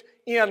believed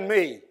in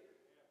me.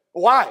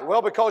 Why?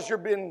 Well, because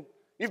you've been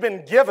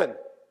given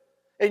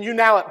and you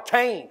now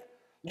obtain.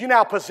 You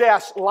now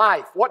possess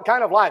life. What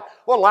kind of life?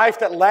 Well, life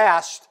that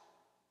lasts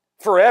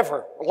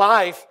forever.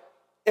 Life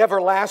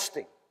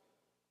everlasting.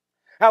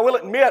 I will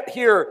admit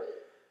here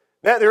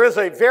that there is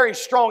a very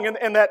strong,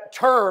 in that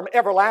term,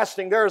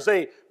 everlasting, there is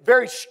a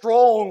very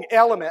strong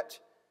element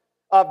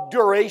of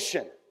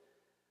duration.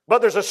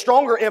 But there's a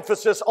stronger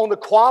emphasis on the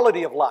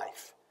quality of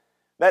life.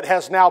 that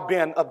has now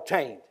been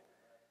obtained.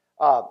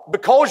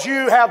 Because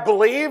you have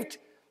believed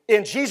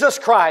in Jesus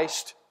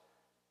Christ,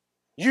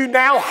 you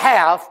now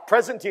have,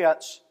 present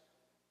tense,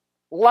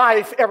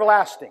 life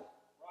everlasting.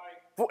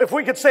 If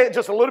we could say it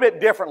just a little bit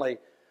differently,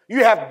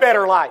 you have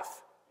better life.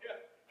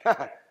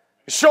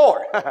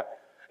 Sure.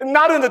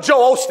 Not in the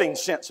Joel Osteen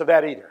sense of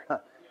that either.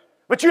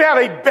 But you have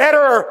a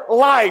better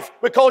life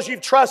because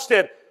you've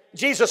trusted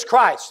Jesus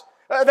Christ.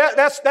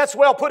 That's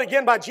well put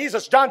again by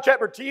Jesus. John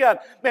chapter 10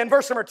 and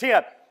verse number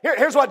 10.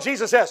 Here's what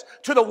Jesus says.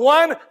 To the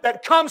one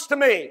that comes to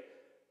me,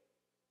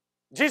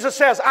 Jesus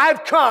says,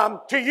 I've come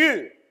to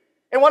you.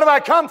 And what have I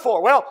come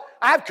for? Well,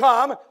 I've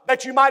come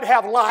that you might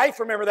have life.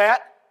 Remember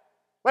that?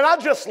 But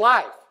not just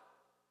life.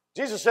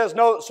 Jesus says,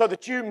 no, so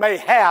that you may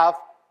have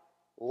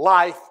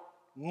life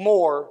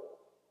more.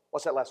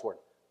 What's that last word?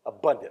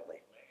 Abundantly.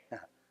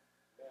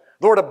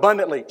 The word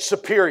abundantly,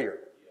 superior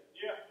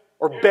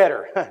or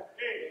better.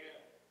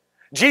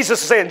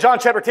 Jesus is saying, John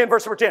chapter 10,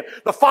 verse number 10,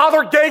 the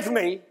Father gave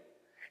me,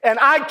 and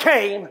I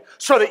came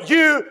so that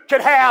you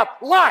could have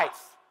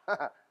life.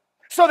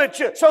 So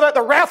that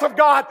the wrath of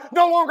God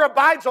no longer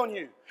abides on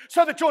you.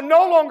 So that you'll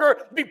no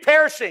longer be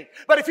perishing.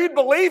 But if you'd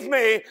believe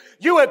me,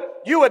 you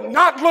would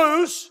not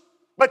lose,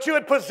 but you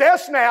would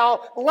possess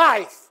now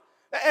life.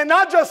 And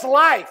not just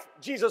life,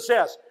 Jesus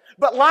says,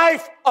 but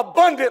life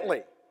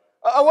abundantly.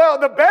 Well,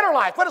 the better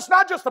life. But it's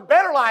not just the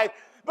better life,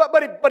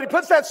 but he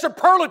puts that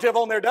superlative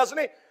on there, doesn't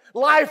he?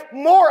 Life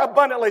more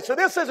abundantly. So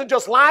this isn't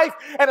just life,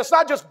 and it's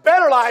not just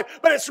better life,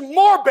 but it's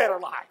more better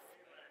life.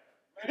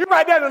 You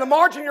write that in the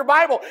margin of your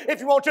Bible, if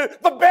you want to,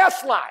 the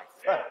best life.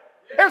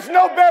 There's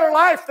no better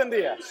life than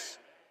this.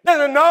 Than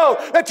to know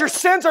that your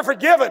sins are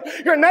forgiven.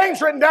 Your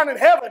name's written down in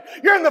heaven.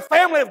 You're in the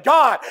family of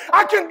God.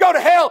 I couldn't go to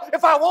hell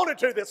if I wanted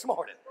to this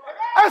morning.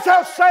 That's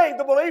how saved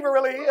the believer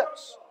really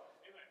is.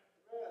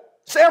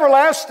 It's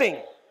everlasting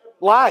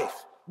life.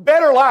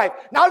 Better life.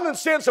 Not in the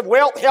sense of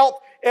wealth, health,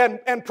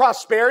 and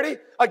prosperity.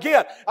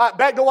 Again,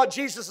 back to what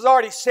Jesus has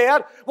already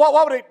said. What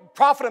would it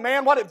profit a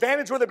man? What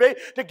advantage would it be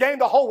to gain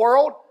the whole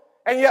world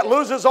and yet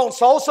lose his own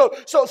soul? So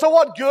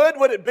what good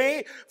would it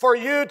be for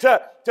you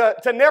to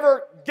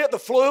never get the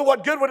flu?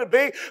 What good would it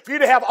be for you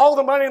to have all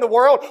the money in the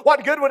world?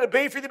 What good would it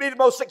be for you to be the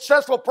most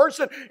successful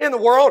person in the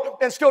world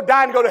and still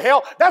die and go to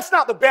hell? That's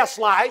not the best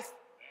life.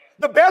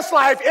 The best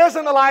life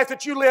isn't the life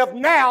that you live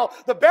now.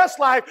 The best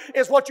life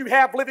is what you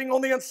have living on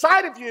the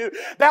inside of you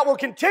that will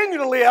continue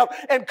to live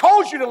and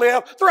cause you to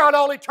live throughout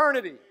all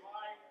eternity.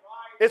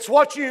 It's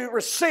what you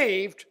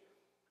received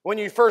when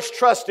you first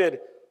trusted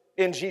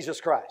in Jesus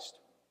Christ.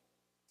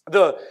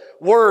 The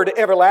word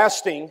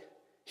everlasting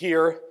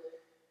here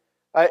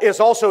is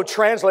also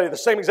translated, the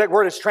same exact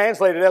word is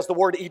translated as the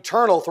word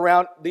eternal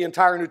throughout the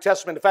entire New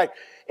Testament. In fact,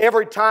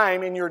 every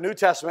time in your New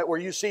Testament where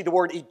you see the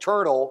word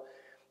eternal,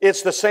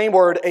 it's the same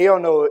word,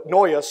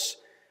 aeonoios,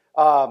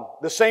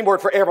 the same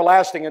word for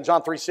everlasting in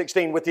John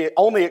 3:16, with the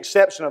only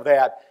exception of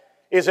that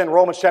is in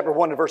Romans chapter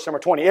 1 and verse number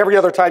 20. Every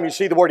other time you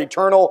see the word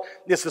eternal,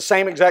 it's the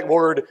same exact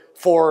word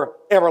for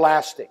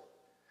everlasting.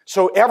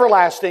 So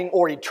everlasting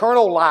or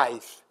eternal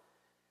life,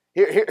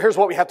 here's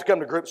what we have to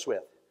come to grips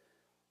with.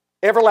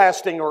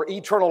 Everlasting or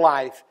eternal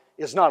life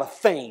is not a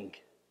thing.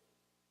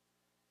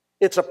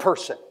 It's a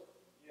person.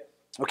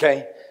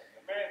 Okay?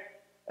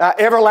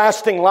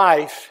 Everlasting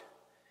life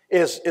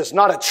is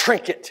not a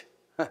trinket.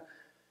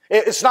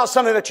 It's not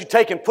something that you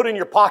take and put in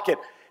your pocket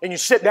and you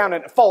sit down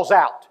and it falls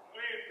out.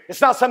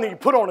 It's not something you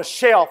put on a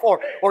shelf or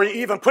you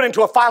even put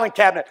into a filing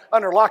cabinet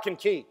under lock and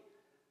key.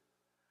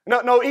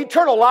 No,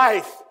 eternal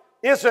life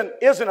isn't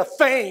a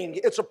thing,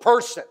 it's a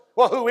person.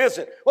 Well, who is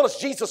it? Well, it's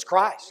Jesus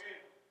Christ.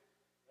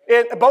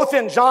 Both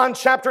in John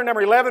chapter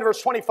number 11,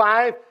 verse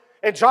 25,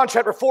 and John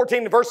chapter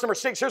 14, verse number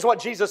 6, here's what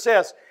Jesus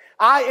says.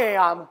 I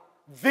am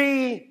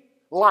the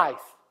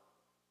life.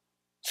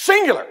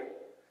 Singular.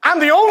 I'm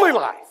the only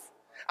life.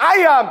 I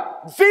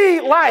am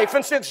the life.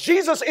 And since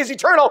Jesus is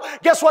eternal,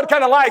 guess what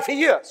kind of life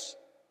He is?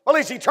 Well,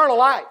 He's eternal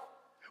life.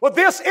 Well,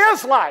 this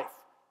is life,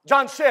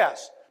 John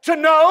says, to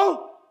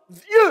know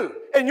you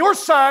and your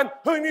Son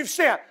whom you've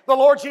sent, the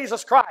Lord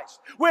Jesus Christ.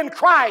 When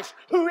Christ,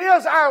 who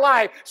is our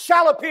life,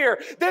 shall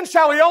appear, then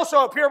shall we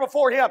also appear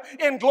before Him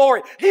in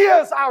glory. He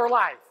is our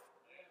life.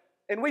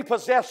 And we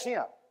possess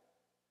Him.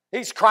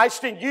 He's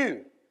Christ in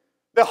you,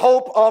 the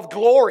hope of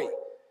glory.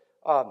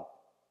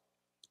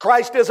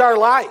 Christ is our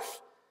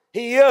life.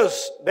 He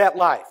is that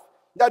life.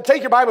 Now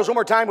take your Bibles one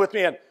more time with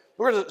me, and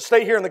we're going to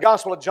stay here in the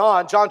Gospel of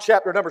John, John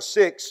chapter number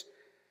 6.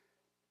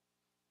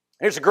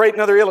 Here's a great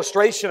another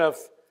illustration of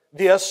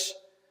this.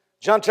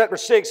 John chapter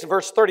 6,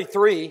 verse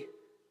 33,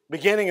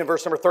 beginning in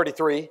verse number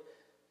 33.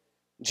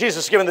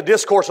 Jesus given the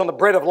discourse on the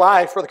bread of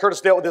life. Brother Curtis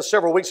dealt with this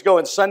several weeks ago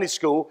in Sunday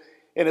school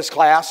in his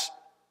class.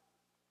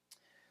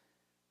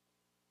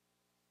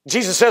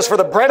 Jesus says, for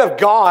the bread of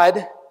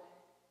God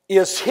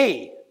is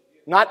He,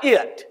 not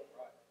it.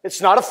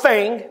 It's not a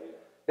thing.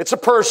 It's a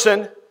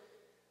person.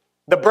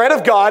 The bread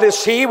of God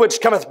is He which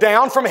cometh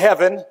down from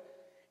heaven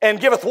and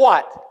giveth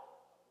what?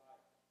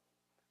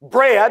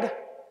 Bread,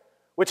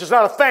 which is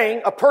not a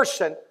thing, a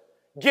person,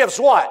 gives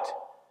what?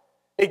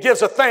 It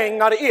gives a thing,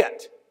 not a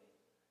it.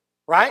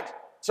 right?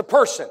 It's a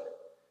person.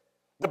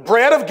 The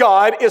bread of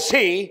God is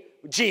He,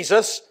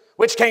 Jesus,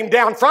 which came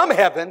down from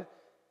heaven.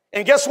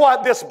 And guess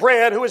what? This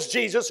bread, who is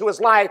Jesus, who is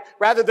life,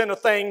 rather than a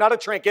thing, not a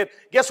trinket,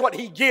 guess what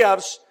He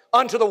gives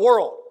unto the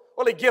world?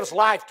 Well, He gives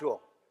life to them.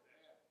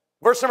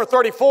 Verse number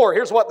 34,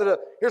 here's what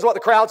the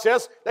crowd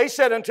says. They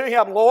said unto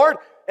Him, Lord,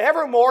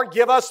 evermore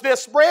give us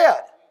this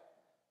bread.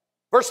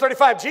 Verse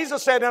 35,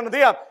 Jesus said unto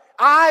them,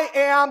 I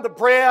am the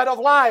bread of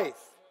life.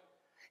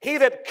 He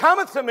that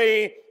cometh to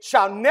me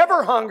shall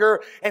never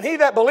hunger, and he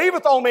that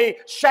believeth on me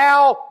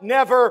shall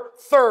never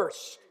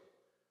thirst.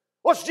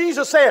 What's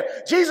Jesus saying?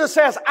 Jesus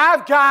says,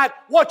 I've got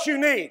what you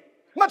need.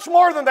 Much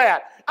more than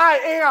that. I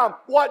am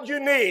what you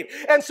need.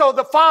 And so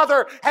the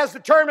Father has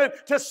determined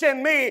to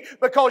send me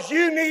because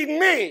you need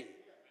me.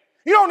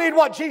 You don't need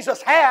what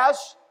Jesus has.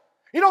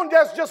 You don't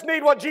just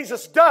need what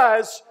Jesus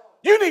does.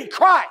 You need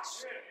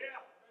Christ.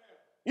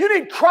 You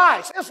need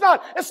Christ. It's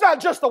not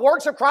just the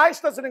works of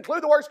Christ. Does it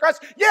include the works of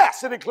Christ?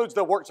 Yes, it includes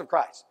the works of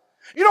Christ.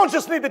 You don't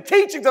just need the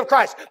teachings of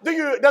Christ.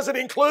 Does it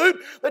include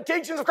the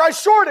teachings of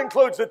Christ? Sure, it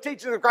includes the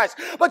teachings of Christ.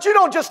 But you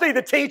don't just need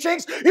the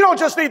teachings. You don't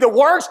just need the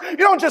works. You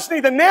don't just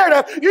need the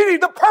narrative. You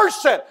need the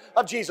person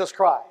of Jesus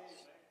Christ.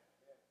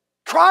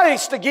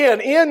 Christ,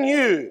 again, in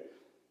you,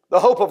 the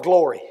hope of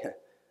glory.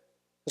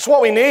 It's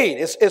what we need.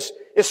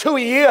 It's who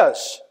He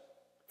is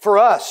for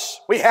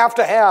us. We have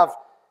to have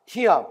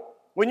Him.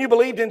 When you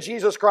believed in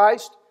Jesus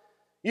Christ,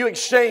 you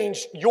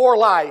exchanged your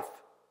life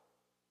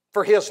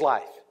for His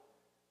life.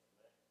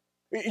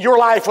 Your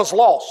life was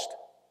lost.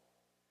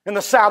 And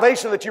the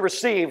salvation that you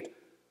received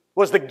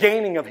was the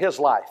gaining of His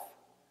life.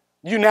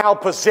 You now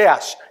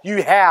possess,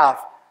 you have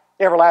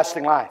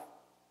everlasting life.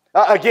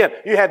 Again,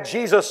 you had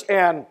Jesus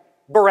and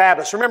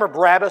Barabbas. Remember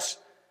Barabbas?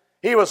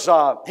 He was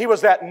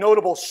that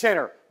notable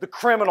sinner, the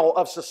criminal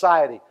of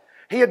society.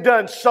 He had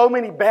done so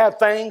many bad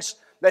things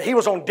that he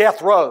was on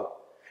death row.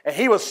 And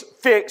he was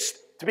fixed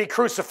to be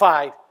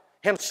crucified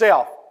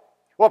himself.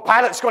 Well,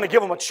 Pilate's going to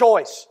give him a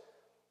choice.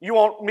 You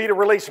want me to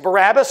release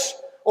Barabbas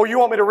or you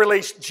want me to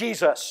release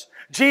Jesus?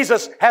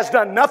 Jesus has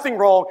done nothing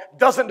wrong,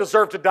 doesn't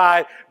deserve to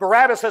die.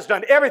 Barabbas has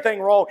done everything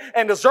wrong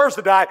and deserves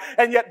to die.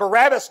 And yet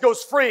Barabbas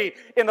goes free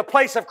in the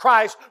place of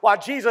Christ while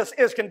Jesus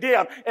is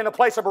condemned in the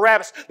place of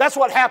Barabbas. That's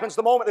what happens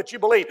the moment that you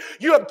believe.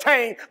 You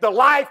obtain the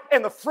life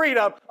and the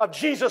freedom of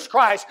Jesus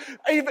Christ.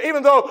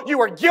 Even though you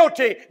were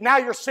guilty, now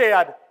you're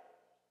said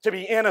to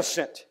be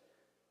innocent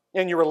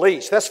and you're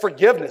released. That's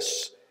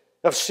forgiveness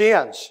of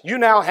sins. You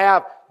now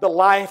have the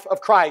life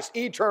of Christ,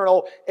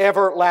 eternal,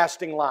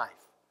 everlasting life.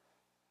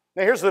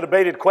 Now here's the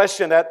debated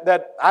question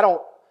that I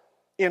don't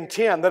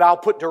intend that I'll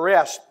put to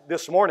rest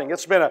this morning.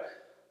 It's been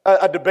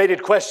a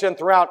debated question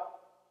throughout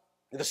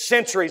the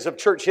centuries of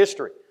church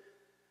history.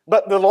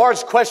 But the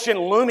large question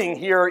looming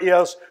here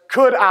is,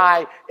 could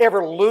I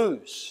ever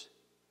lose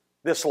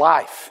this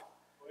life?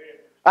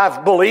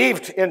 I've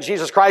believed in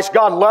Jesus Christ.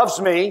 God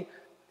loves me.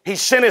 He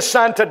sent His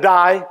Son to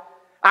die.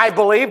 I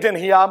believed in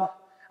Him.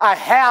 I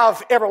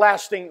have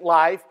everlasting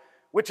life,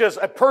 which is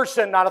a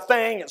person, not a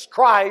thing. It's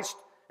Christ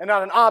and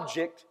not an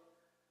object.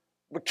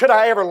 But could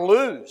I ever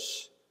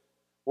lose?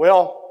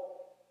 Well,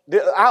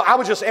 I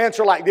would just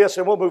answer like this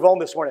and we'll move on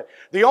this morning.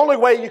 The only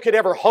way you could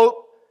ever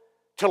hope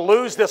to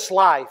lose this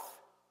life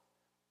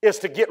is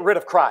to get rid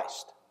of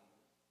Christ.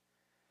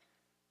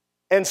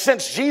 And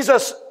since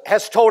Jesus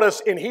has told us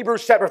in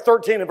Hebrews chapter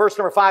 13 and verse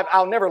number 5,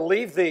 I'll never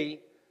leave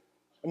thee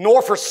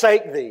nor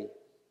forsake thee,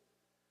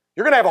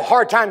 you're going to have a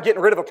hard time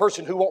getting rid of a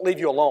person who won't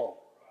leave you alone.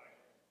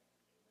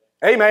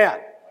 Amen.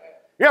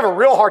 You have a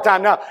real hard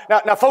time.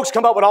 Now, folks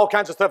come up with all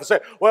kinds of stuff and say,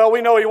 well,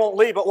 we know He won't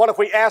leave, but what if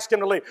we ask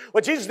Him to leave?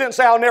 Well, Jesus didn't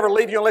say, I'll never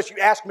leave you unless you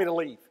ask me to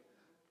leave.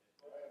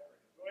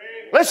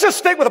 Let's just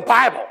stick with the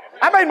Bible.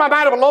 I made my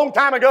mind up a long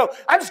time ago.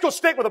 I'm just going to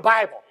stick with the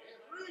Bible.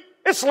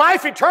 It's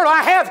life eternal.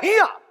 I have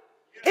Him.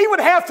 He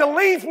would have to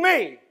leave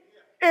me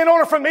in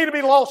order for me to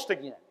be lost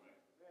again.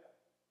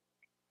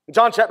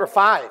 John chapter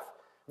 5,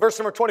 verse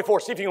number 24.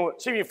 See if you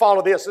can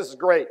follow this. This is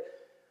great.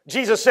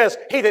 Jesus says,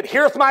 He that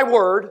heareth my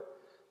word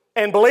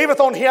and believeth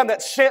on Him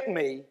that sent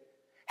me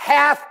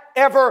hath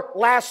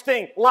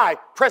everlasting life,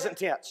 present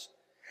tense,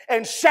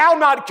 and shall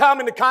not come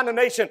into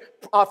condemnation,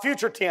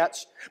 future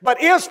tense, but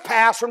is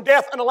passed from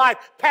death unto life,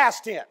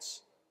 past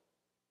tense.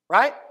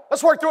 Right?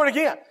 Let's work through it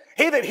again.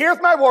 He that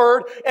heareth my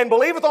word and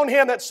believeth on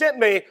Him that sent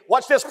me,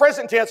 watch this,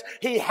 present tense,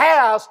 he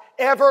has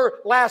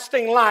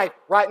everlasting life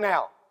right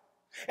now.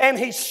 And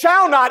he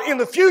shall not in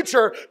the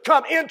future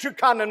come into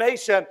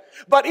condemnation,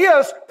 but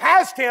is,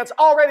 past tense,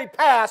 already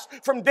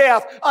passed from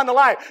death unto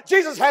life.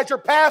 Jesus has your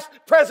past,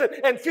 present,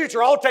 and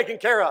future all taken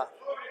care of.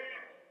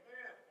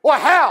 Well,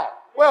 how?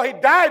 Well, He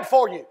died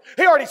for you.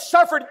 He already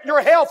suffered your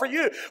hell for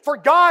you. For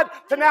God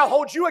to now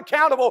hold you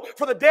accountable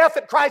for the death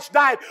that Christ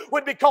died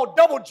would be called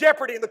double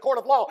jeopardy in the court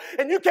of law.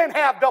 And you can't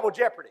have double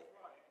jeopardy.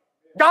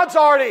 God's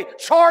already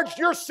charged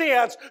your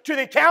sins to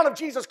the account of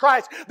Jesus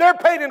Christ. They're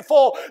paid in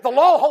full. The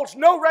law holds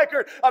no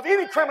record of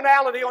any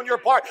criminality on your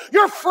part.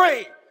 You're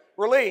free,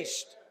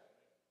 released,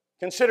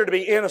 considered to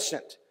be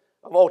innocent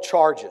of all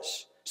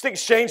charges. It's the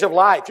exchange of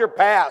life. Your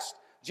past,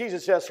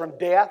 Jesus says, from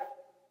death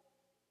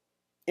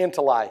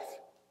into life.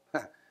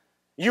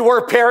 You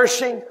were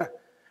perishing,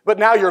 but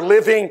now you're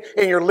living,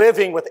 and you're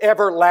living with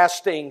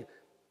everlasting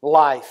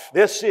life.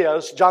 This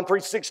is, John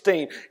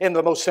 3:16, in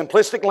the most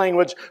simplistic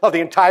language of the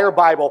entire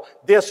Bible,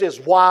 this is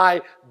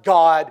why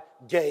God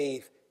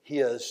gave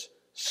His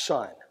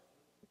Son.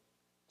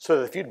 So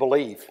that if you'd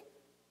believe,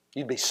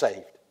 you'd be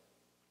saved.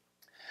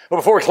 But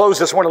before we close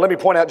this morning, let me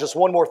point out just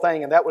one more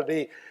thing, and that would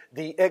be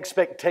the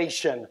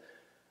expectation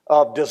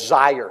of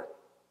desire.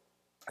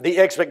 The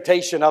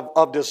expectation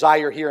of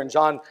desire here in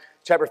John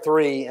chapter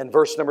 3 and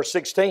verse number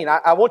 16.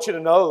 I want you to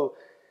know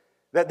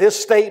that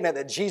this statement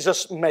that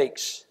Jesus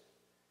makes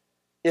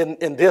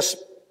in this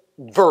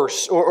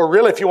verse, or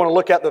really if you want to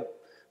look at the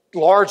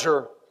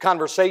larger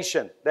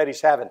conversation that He's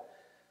having,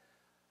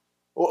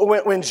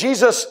 when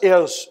Jesus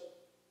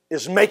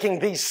is making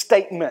these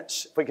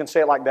statements, if we can say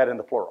it like that in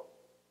the plural,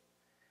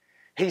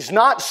 He's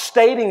not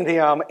stating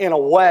them in a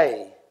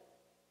way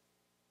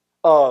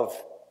of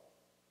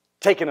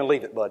take it and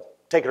leave it, bud.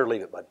 Take it or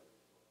leave it, bud.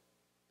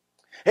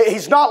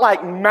 He's not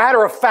like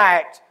matter of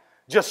fact,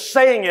 just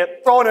saying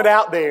it, throwing it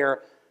out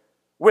there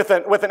with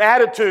an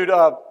attitude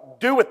of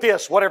do with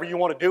this whatever you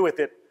want to do with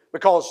it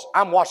because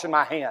I'm washing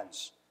my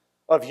hands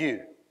of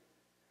you.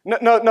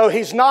 No,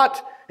 He's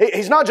not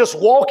just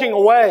walking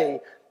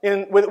away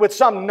with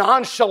some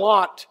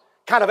nonchalant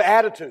kind of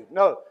attitude.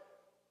 No,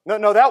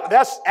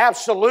 that's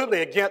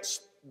absolutely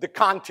against the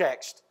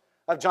context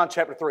of John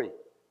chapter 3.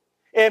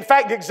 In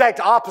fact, the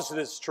exact opposite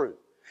is true.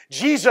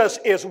 Jesus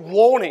is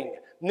wanting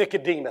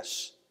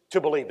Nicodemus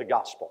to believe the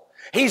gospel.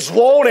 He's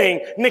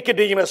wanting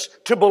Nicodemus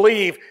to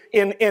believe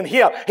in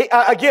Him.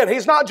 Again,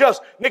 He's not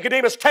just,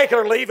 Nicodemus, take it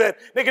or leave it.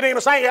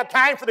 Nicodemus, I ain't got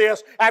time for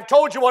this. I've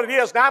told you what it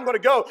is. Now I'm going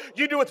to go.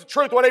 You do with the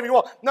truth whatever you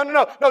want.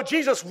 No.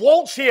 Jesus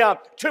wants him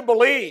to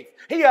believe.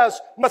 He has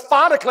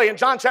methodically, in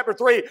John chapter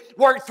 3,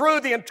 worked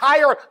through the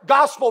entire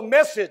gospel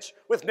message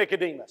with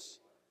Nicodemus.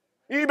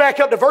 You back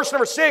up to verse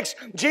number 6.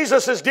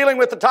 Jesus is dealing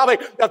with the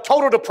topic of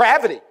total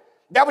depravity.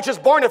 That which is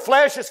born of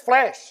flesh is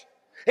flesh.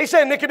 He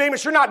said,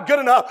 Nicodemus, you're not good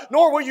enough,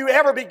 nor will you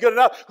ever be good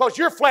enough, because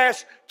your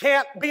flesh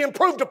can't be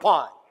improved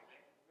upon.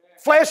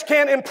 Flesh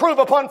can't improve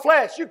upon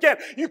flesh. You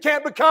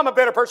can't become a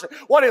better person.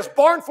 What is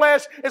born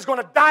flesh is going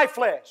to die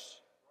flesh.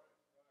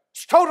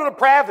 It's total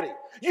depravity.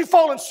 You've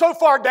fallen so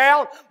far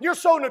down, you're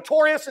so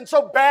notorious and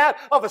so bad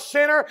of a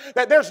sinner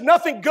that there's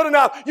nothing good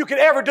enough you could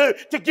ever do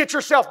to get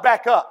yourself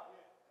back up.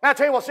 And I'll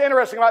tell you what's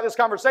interesting about this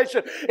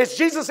conversation is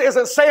Jesus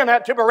isn't saying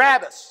that to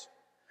Barabbas.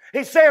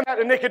 He's saying that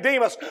to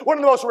Nicodemus, one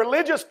of the most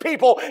religious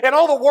people in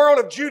all the world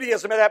of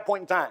Judaism at that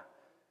point in time.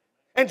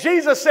 And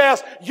Jesus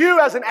says,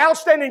 you as an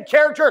outstanding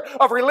character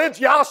of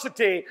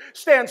religiosity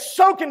stand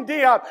so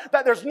condemned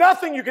that there's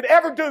nothing you could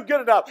ever do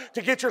good enough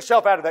to get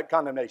yourself out of that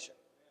condemnation.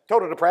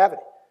 Total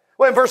depravity.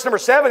 Well, in verse number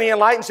 7, He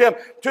enlightens him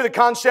to the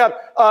concept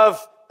of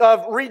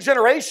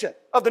regeneration,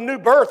 of the new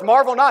birth.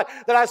 Marvel not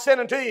that I said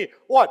unto you,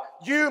 what?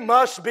 You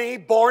must be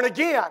born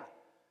again.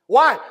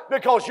 Why?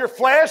 Because your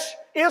flesh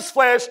is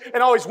flesh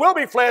and always will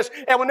be flesh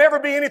and will never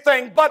be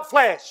anything but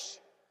flesh.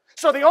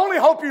 So the only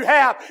hope you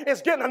have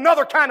is getting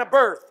another kind of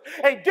birth,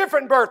 a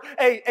different birth,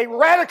 a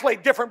radically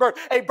different birth,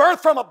 a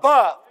birth from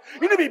above.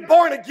 You need to be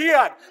born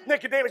again,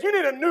 Nicodemus. You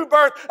need a new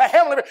birth, a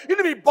heavenly birth. You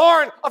need to be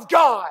born of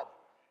God,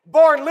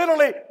 born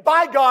literally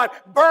by God,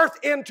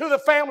 birthed into the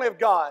family of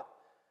God.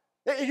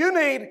 You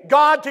need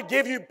God to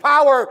give you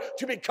power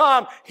to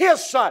become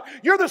His son.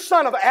 You're the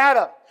son of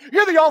Adam.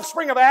 You're the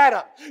offspring of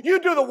Adam. You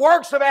do the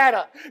works of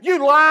Adam. You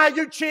lie,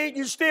 you cheat,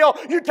 you steal,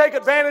 you take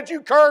advantage,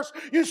 you curse,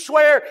 you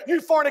swear, you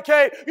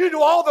fornicate. You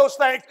do all those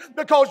things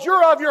because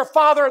you're of your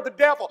father, the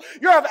devil.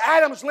 You're of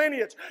Adam's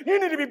lineage. You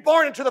need to be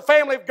born into the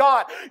family of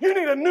God. You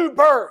need a new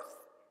birth.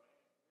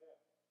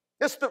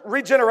 It's the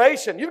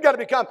regeneration. You've got to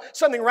become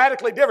something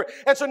radically different.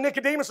 And so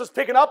Nicodemus is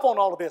picking up on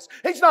all of this.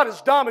 He's not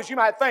as dumb as you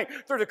might think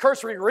through the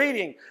cursory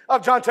reading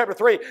of John chapter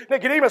 3.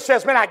 Nicodemus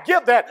says, man, I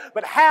get that,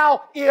 but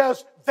how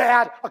is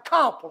that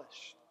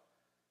accomplished?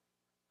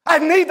 I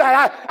need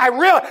that.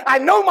 I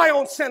know my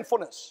own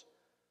sinfulness.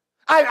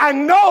 I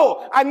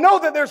know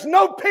that there's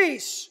no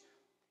peace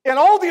in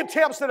all the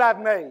attempts that I've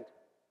made.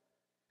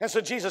 And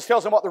so Jesus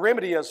tells him what the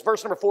remedy is.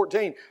 Verse number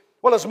 14.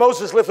 Well, as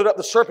Moses lifted up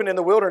the serpent in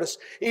the wilderness,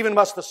 even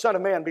must the Son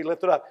of Man be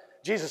lifted up.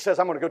 Jesus says,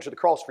 I'm going to go to the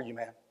cross for you,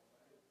 man.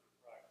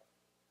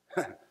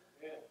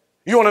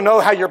 You want to know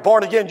how you're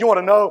born again? You want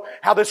to know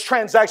how this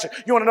transaction,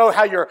 you want to know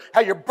how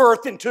you're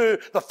birthed into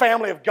the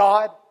family of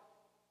God?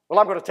 Well,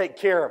 I'm going to take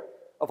care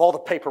of all the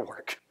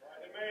paperwork.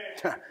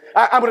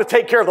 I'm going to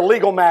take care of the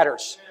legal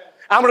matters.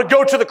 I'm going to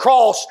go to the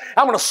cross.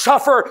 I'm going to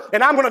suffer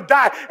and I'm going to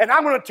die. And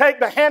I'm going to take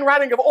the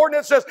handwriting of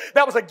ordinances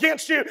that was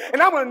against you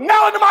and I'm going to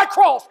nail it to my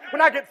cross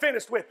when I get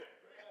finished with it.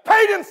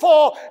 Paid in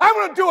full. I'm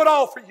going to do it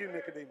all for you,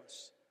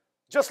 Nicodemus.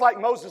 Just like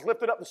Moses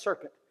lifted up the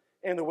serpent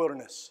in the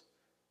wilderness,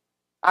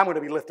 I'm going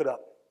to be lifted up.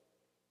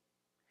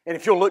 And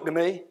if you'll look to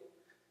me,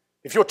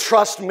 if you'll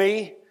trust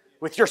me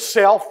with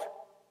yourself,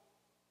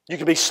 you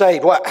can be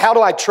saved. Well, how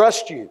do I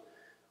trust you?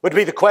 Would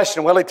be the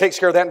question. Well, He takes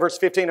care of that in verse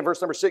 15 and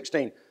verse number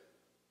 16.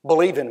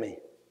 Believe in me.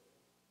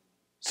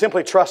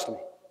 Simply trust me.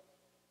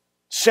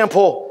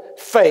 Simple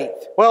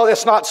faith. Well,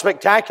 it's not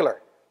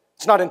spectacular.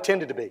 It's not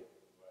intended to be.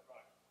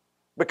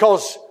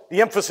 Because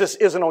the emphasis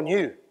isn't on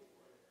you.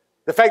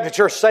 The fact that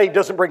you're saved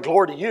doesn't bring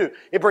glory to you.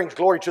 It brings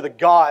glory to the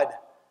God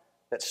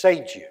that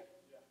saved you.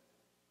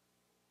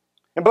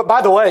 But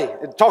by the way,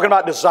 talking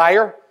about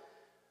desire,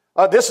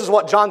 this is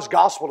what John's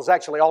gospel is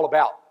actually all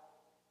about.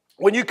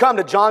 When you come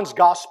to John's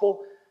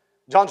gospel,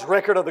 John's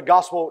record of the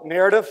gospel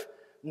narrative,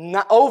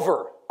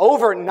 over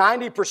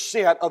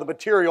 90% of the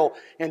material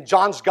in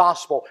John's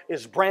gospel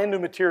is brand new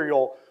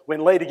material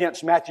when laid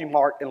against Matthew,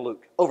 Mark, and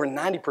Luke. Over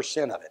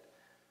 90% of it.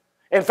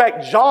 In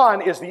fact,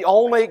 John is the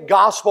only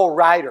gospel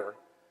writer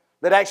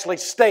that actually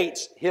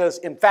states his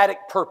emphatic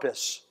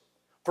purpose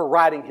for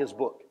writing his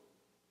book.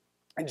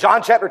 In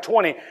John chapter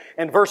 20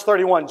 and verse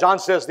 31, John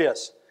says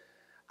this,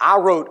 I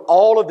wrote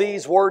all of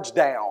these words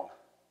down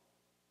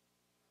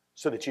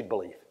so that you'd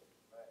believe.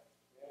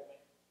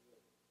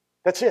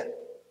 That's it.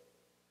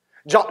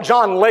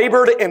 John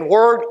labored and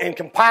worked and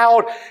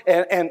compiled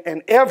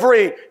and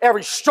every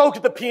stroke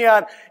of the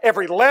pen,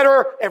 every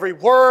letter, every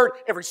word,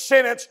 every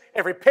sentence,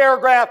 every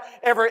paragraph,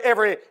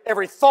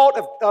 every thought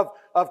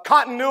of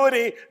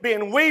continuity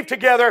being weaved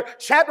together,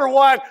 chapter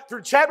 1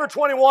 through chapter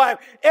 21,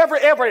 every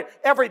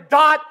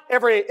dot,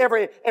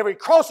 every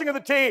crossing of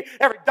the T,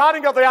 every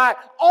dotting of the I,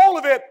 all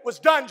of it was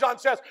done, John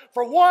says,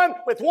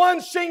 with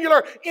one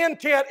singular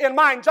intent in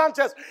mind. John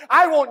says,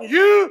 I want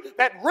you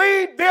that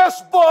read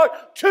this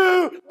book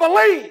to believe.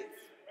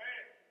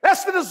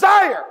 That's the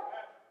desire.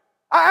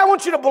 I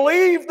want you to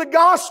believe the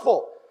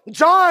gospel.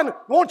 John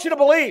wants you to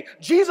believe.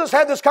 Jesus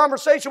had this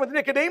conversation with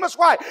Nicodemus.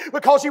 Why?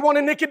 Because he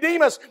wanted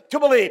Nicodemus to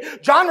believe.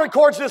 John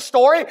records this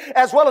story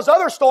as well as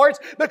other stories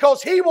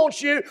because he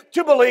wants you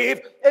to believe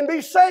and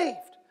be saved.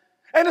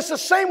 And it's the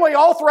same way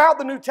all throughout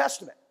the New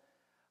Testament.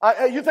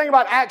 You think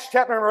about Acts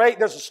chapter number 8,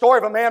 there's a story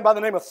of a man by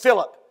the name of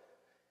Philip.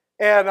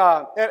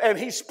 And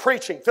he's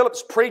preaching.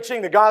 Philip's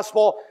preaching the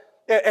gospel,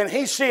 and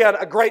he's seeing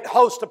a great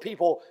host of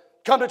people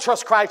come to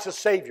trust Christ as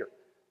Savior.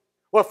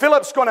 Well,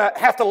 Philip's going to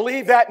have to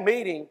leave that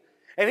meeting,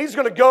 and he's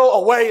going to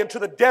go away into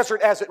the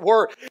desert, as it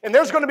were. And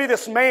there's going to be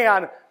this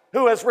man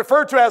who is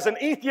referred to as an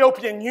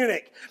Ethiopian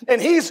eunuch.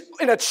 And he's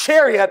in a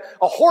chariot,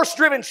 a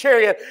horse-driven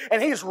chariot,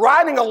 and he's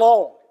riding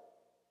alone.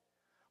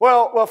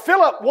 Well,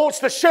 Philip wants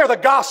to share the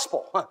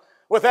gospel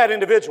with that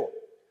individual.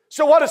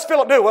 So what does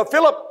Philip do? Well,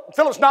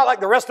 Philip's not like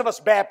the rest of us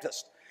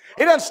Baptists.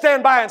 He doesn't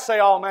stand by and say,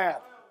 oh man,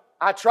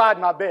 I tried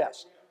my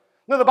best.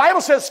 No, the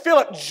Bible says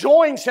Philip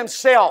joins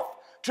himself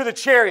to the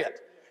chariot.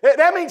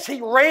 That means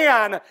he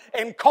ran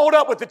and caught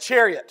up with the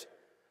chariot.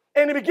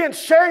 And he began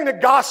sharing the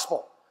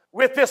gospel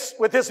with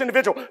this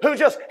individual who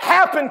just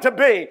happened to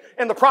be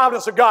in the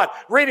providence of God,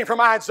 reading from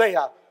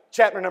Isaiah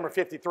chapter number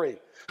 53.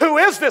 Who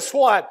is this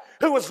one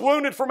who was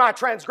wounded for my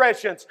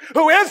transgressions?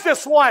 Who is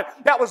this one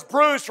that was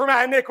bruised for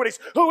my iniquities?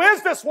 Who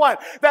is this one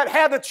that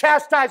had the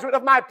chastisement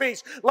of my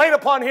peace laid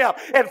upon him?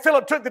 And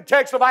Philip took the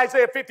text of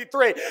Isaiah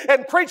 53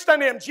 and preached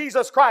unto him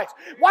Jesus Christ.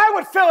 Why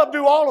would Philip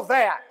do all of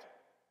that?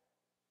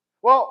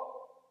 Well,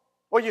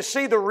 you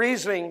see the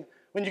reasoning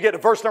when you get to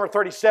verse number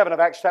 37 of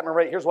Acts chapter number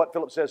 8. Here's what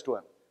Philip says to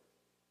him.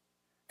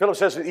 Philip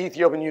says to the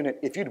Ethiopian eunuch,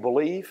 if you'd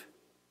believe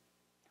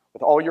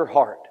with all your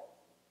heart,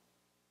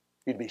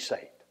 you'd be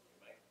saved.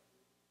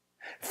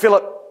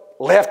 Philip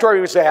left where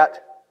he was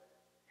at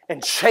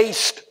and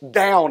chased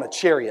down a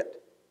chariot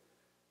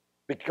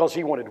because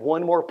he wanted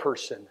one more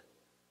person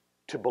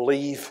to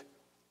believe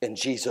in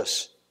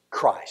Jesus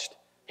Christ.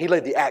 He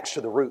laid the axe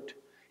to the root.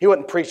 He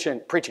wasn't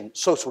preaching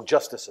social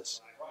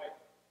justices.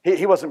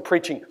 He wasn't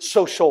preaching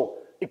social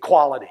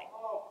equality.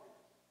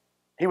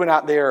 He went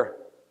out there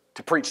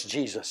to preach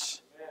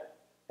Jesus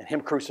and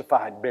Him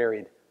crucified,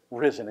 buried,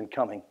 risen, and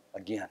coming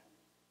again.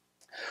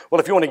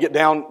 Well, if you want to get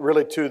down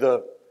really to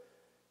the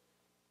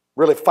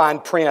really fine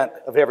print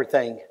of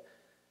everything,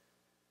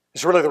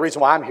 it's really the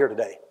reason why I'm here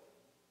today.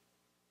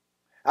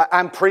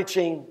 I'm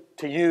preaching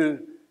to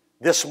you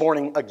this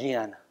morning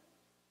again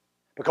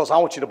because I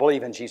want you to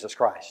believe in Jesus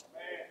Christ.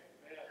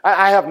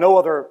 I have no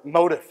other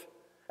motive.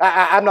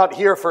 I'm not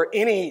here for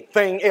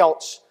anything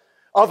else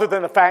other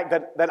than the fact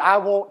that I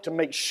want to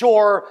make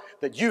sure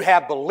that you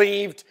have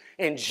believed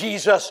in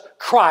Jesus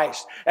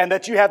Christ and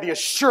that you have the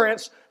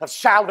assurance of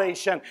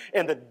salvation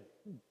in the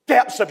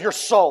depths of your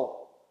soul.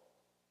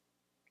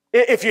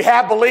 If you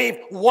have believed,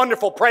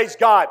 wonderful, praise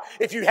God.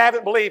 If you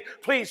haven't believed,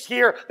 please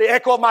hear the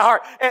echo of my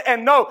heart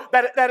and know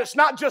that it's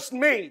not just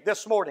me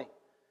this morning.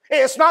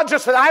 It's not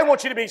just that I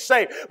want you to be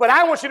saved, but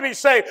I want you to be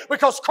saved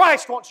because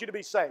Christ wants you to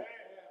be saved.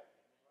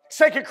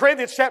 2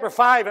 Corinthians chapter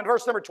 5 and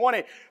verse number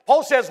 20,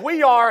 Paul says,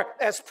 we are,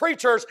 as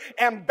preachers,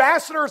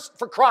 ambassadors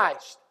for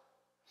Christ.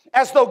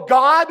 As though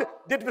God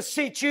did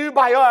beseech you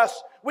by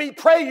us, we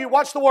pray you,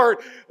 watch the word.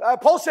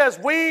 Paul says,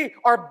 we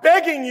are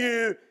begging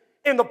you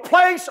in the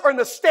place or in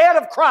the stead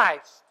of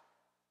Christ,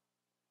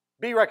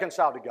 be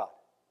reconciled to God.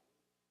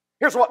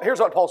 Here's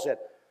what Paul said.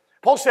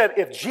 Paul said,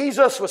 if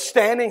Jesus was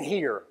standing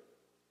here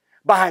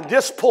behind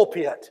this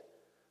pulpit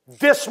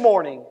this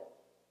morning,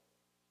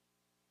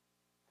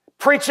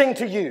 preaching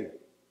to you,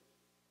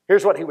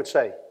 here's what he would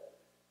say.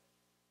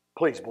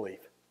 Please believe.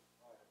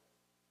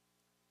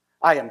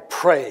 I am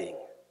praying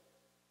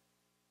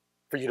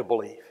for you to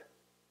believe.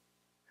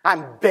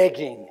 I'm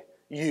begging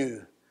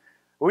you.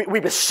 We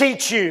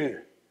beseech you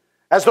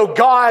as though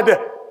God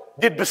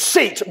did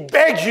beseech,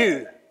 beg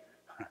you.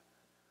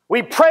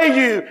 We pray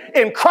you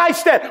in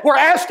Christ's stead. We're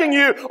asking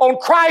you on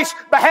Christ's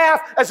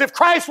behalf as if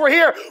Christ were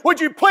here. Would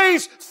you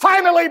please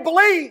finally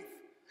believe?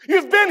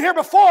 You've been here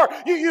before.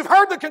 You've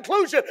heard the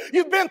conclusion.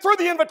 You've been through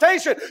the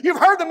invitation. You've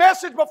heard the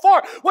message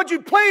before. Would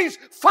you please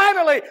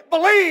finally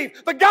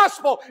believe the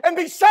gospel and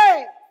be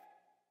saved?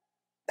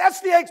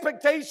 That's the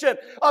expectation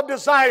of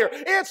desire.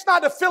 It's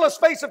not to fill a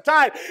space of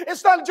time.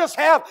 It's not to just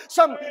have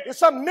some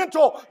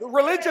mental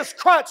religious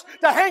crutch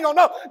to hang on.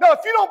 No, if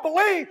you don't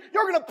believe,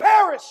 you're going to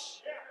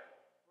perish.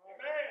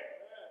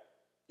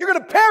 You're going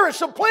to perish,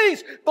 so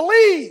please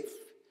believe.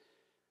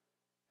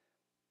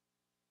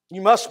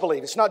 You must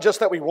believe. It's not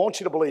just that we want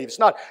you to believe. It's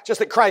not just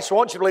that Christ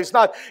wants you to believe.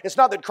 It's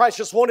not that Christ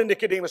just wanted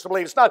Nicodemus to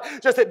believe. It's not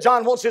just that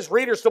John wants his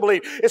readers to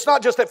believe. It's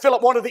not just that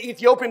Philip wanted the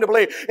Ethiopian to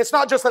believe. It's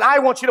not just that I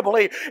want you to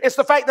believe. It's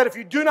the fact that if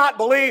you do not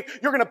believe,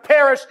 you're going to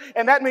perish,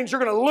 and that means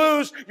you're going to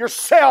lose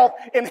yourself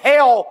in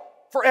hell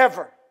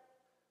forever.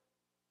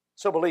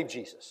 So believe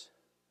Jesus.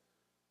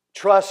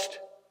 Trust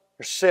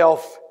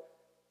yourself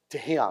to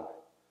Him,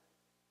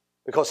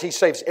 because He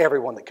saves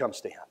everyone that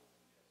comes to Him.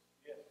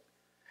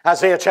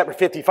 Isaiah chapter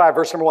 55,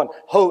 verse number 1.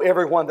 Ho,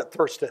 everyone that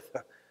thirsteth,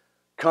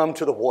 come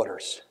to the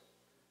waters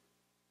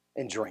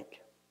and drink.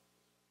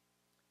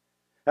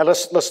 Now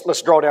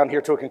let's draw down here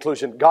to a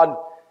conclusion. God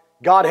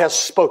has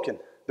spoken.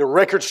 The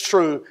record's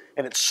true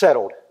and it's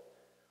settled.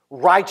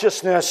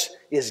 Righteousness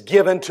is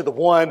given to the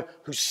one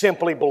who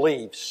simply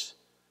believes,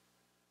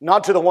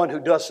 not to the one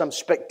who does some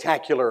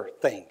spectacular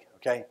thing.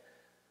 Okay?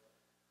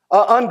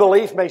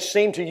 Unbelief may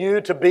seem to you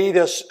to be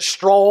this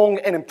strong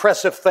and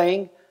impressive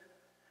thing.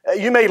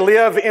 You may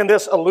live in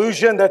this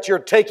illusion that you're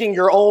taking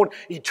your own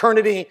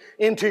eternity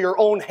into your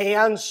own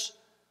hands.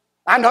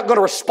 I'm not going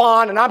to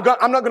respond, and I'm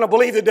not going to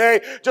believe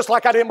today just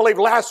like I didn't believe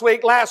last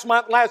week, last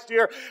month, last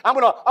year. I'm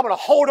going to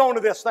hold on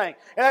to this thing.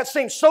 And that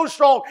seems so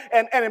strong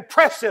and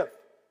impressive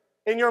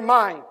in your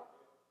mind.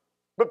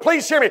 But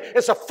please hear me.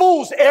 It's a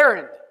fool's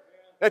errand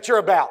that you're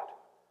about.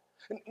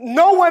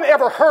 No one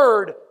ever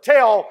heard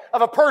tell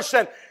of a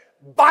person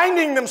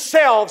binding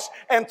themselves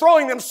and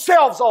throwing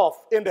themselves off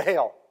into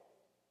hell.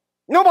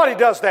 Nobody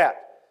does that.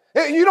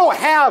 You don't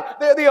have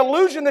the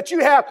illusion that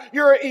you have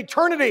your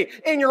eternity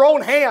in your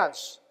own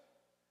hands.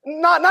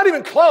 Not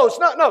even close.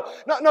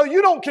 No,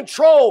 you don't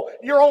control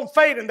your own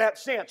fate in that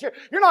sense.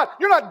 You're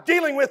not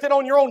dealing with it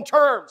on your own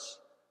terms.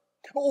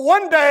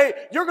 One day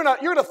you're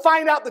gonna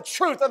find out the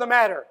truth of the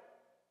matter.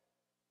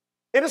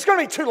 And it's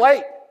gonna be too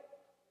late.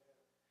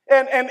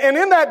 And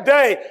in that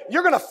day,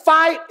 you're gonna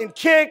fight and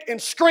kick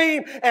and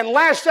scream and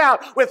lash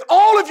out with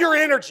all of your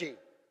energy.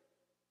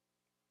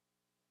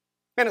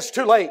 And it's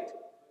too late.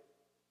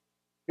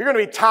 You're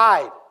going to be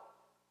tied,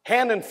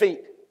 hand and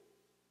feet.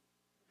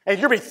 And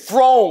you're going to be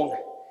thrown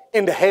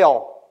into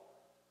hell,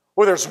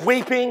 where there's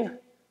weeping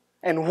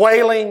and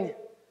wailing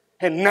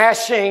and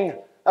gnashing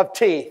of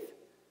teeth.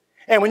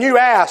 And when you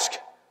ask,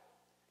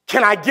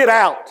 can I get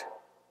out?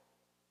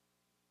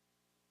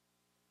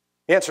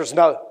 The answer is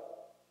no.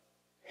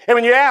 And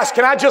when you ask,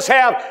 can I just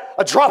have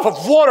a drop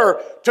of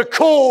water to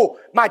cool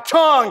my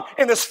tongue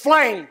in this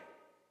flame?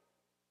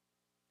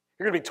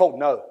 You're going to be told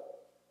no.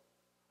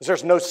 Because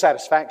there's no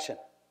satisfaction.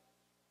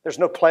 There's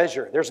no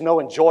pleasure. There's no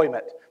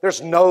enjoyment. There's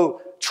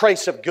no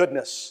trace of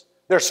goodness.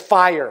 There's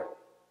fire.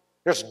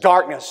 There's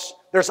darkness.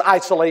 There's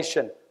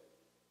isolation.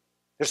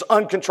 There's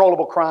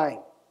uncontrollable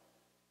crying.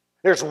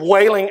 There's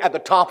wailing at the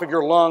top of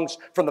your lungs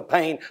from the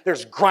pain.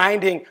 There's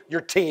grinding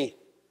your teeth.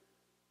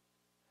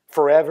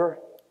 Forever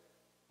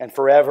and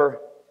forever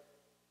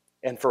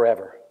and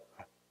forever.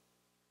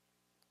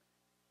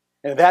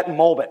 And at that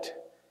moment,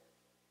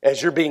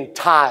 as you're being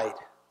tied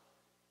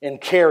and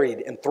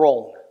carried and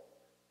thrown,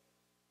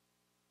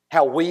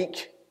 how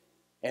weak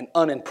and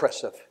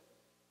unimpressive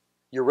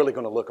you're really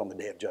going to look on the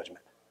day of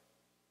judgment.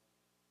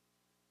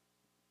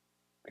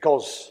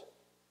 Because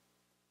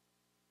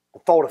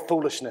the thought of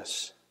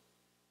foolishness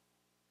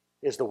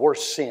is the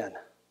worst sin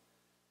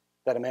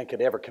that a man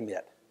could ever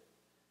commit.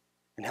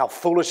 And how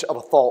foolish of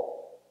a thought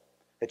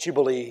that you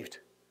believed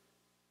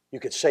you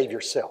could save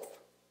yourself.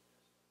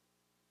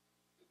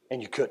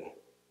 And you couldn't.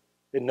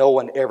 And no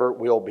one ever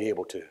will be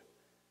able to.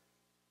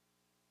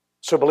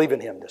 So believe in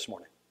Him this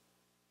morning.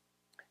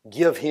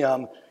 Give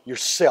Him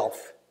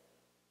yourself,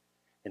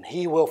 and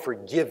He will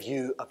forgive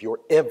you of your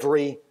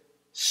every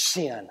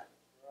sin.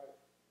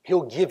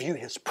 He'll give you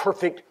His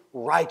perfect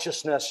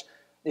righteousness,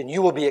 and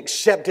you will be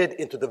accepted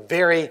into the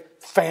very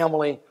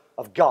family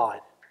of God.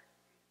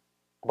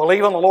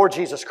 Believe on the Lord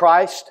Jesus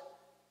Christ,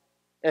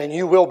 and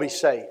you will be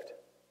saved.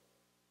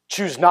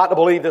 Choose not to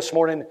believe this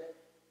morning,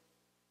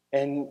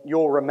 and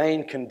you'll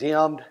remain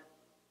condemned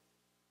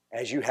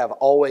as you have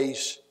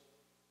always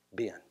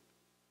been.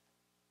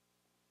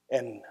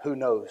 And who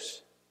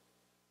knows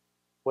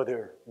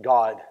whether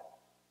God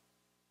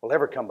will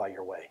ever come by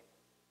your way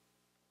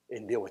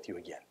and deal with you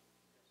again.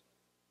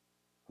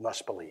 We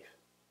must believe.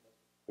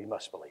 We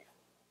must believe.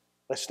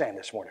 Let's stand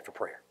this morning for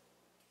prayer.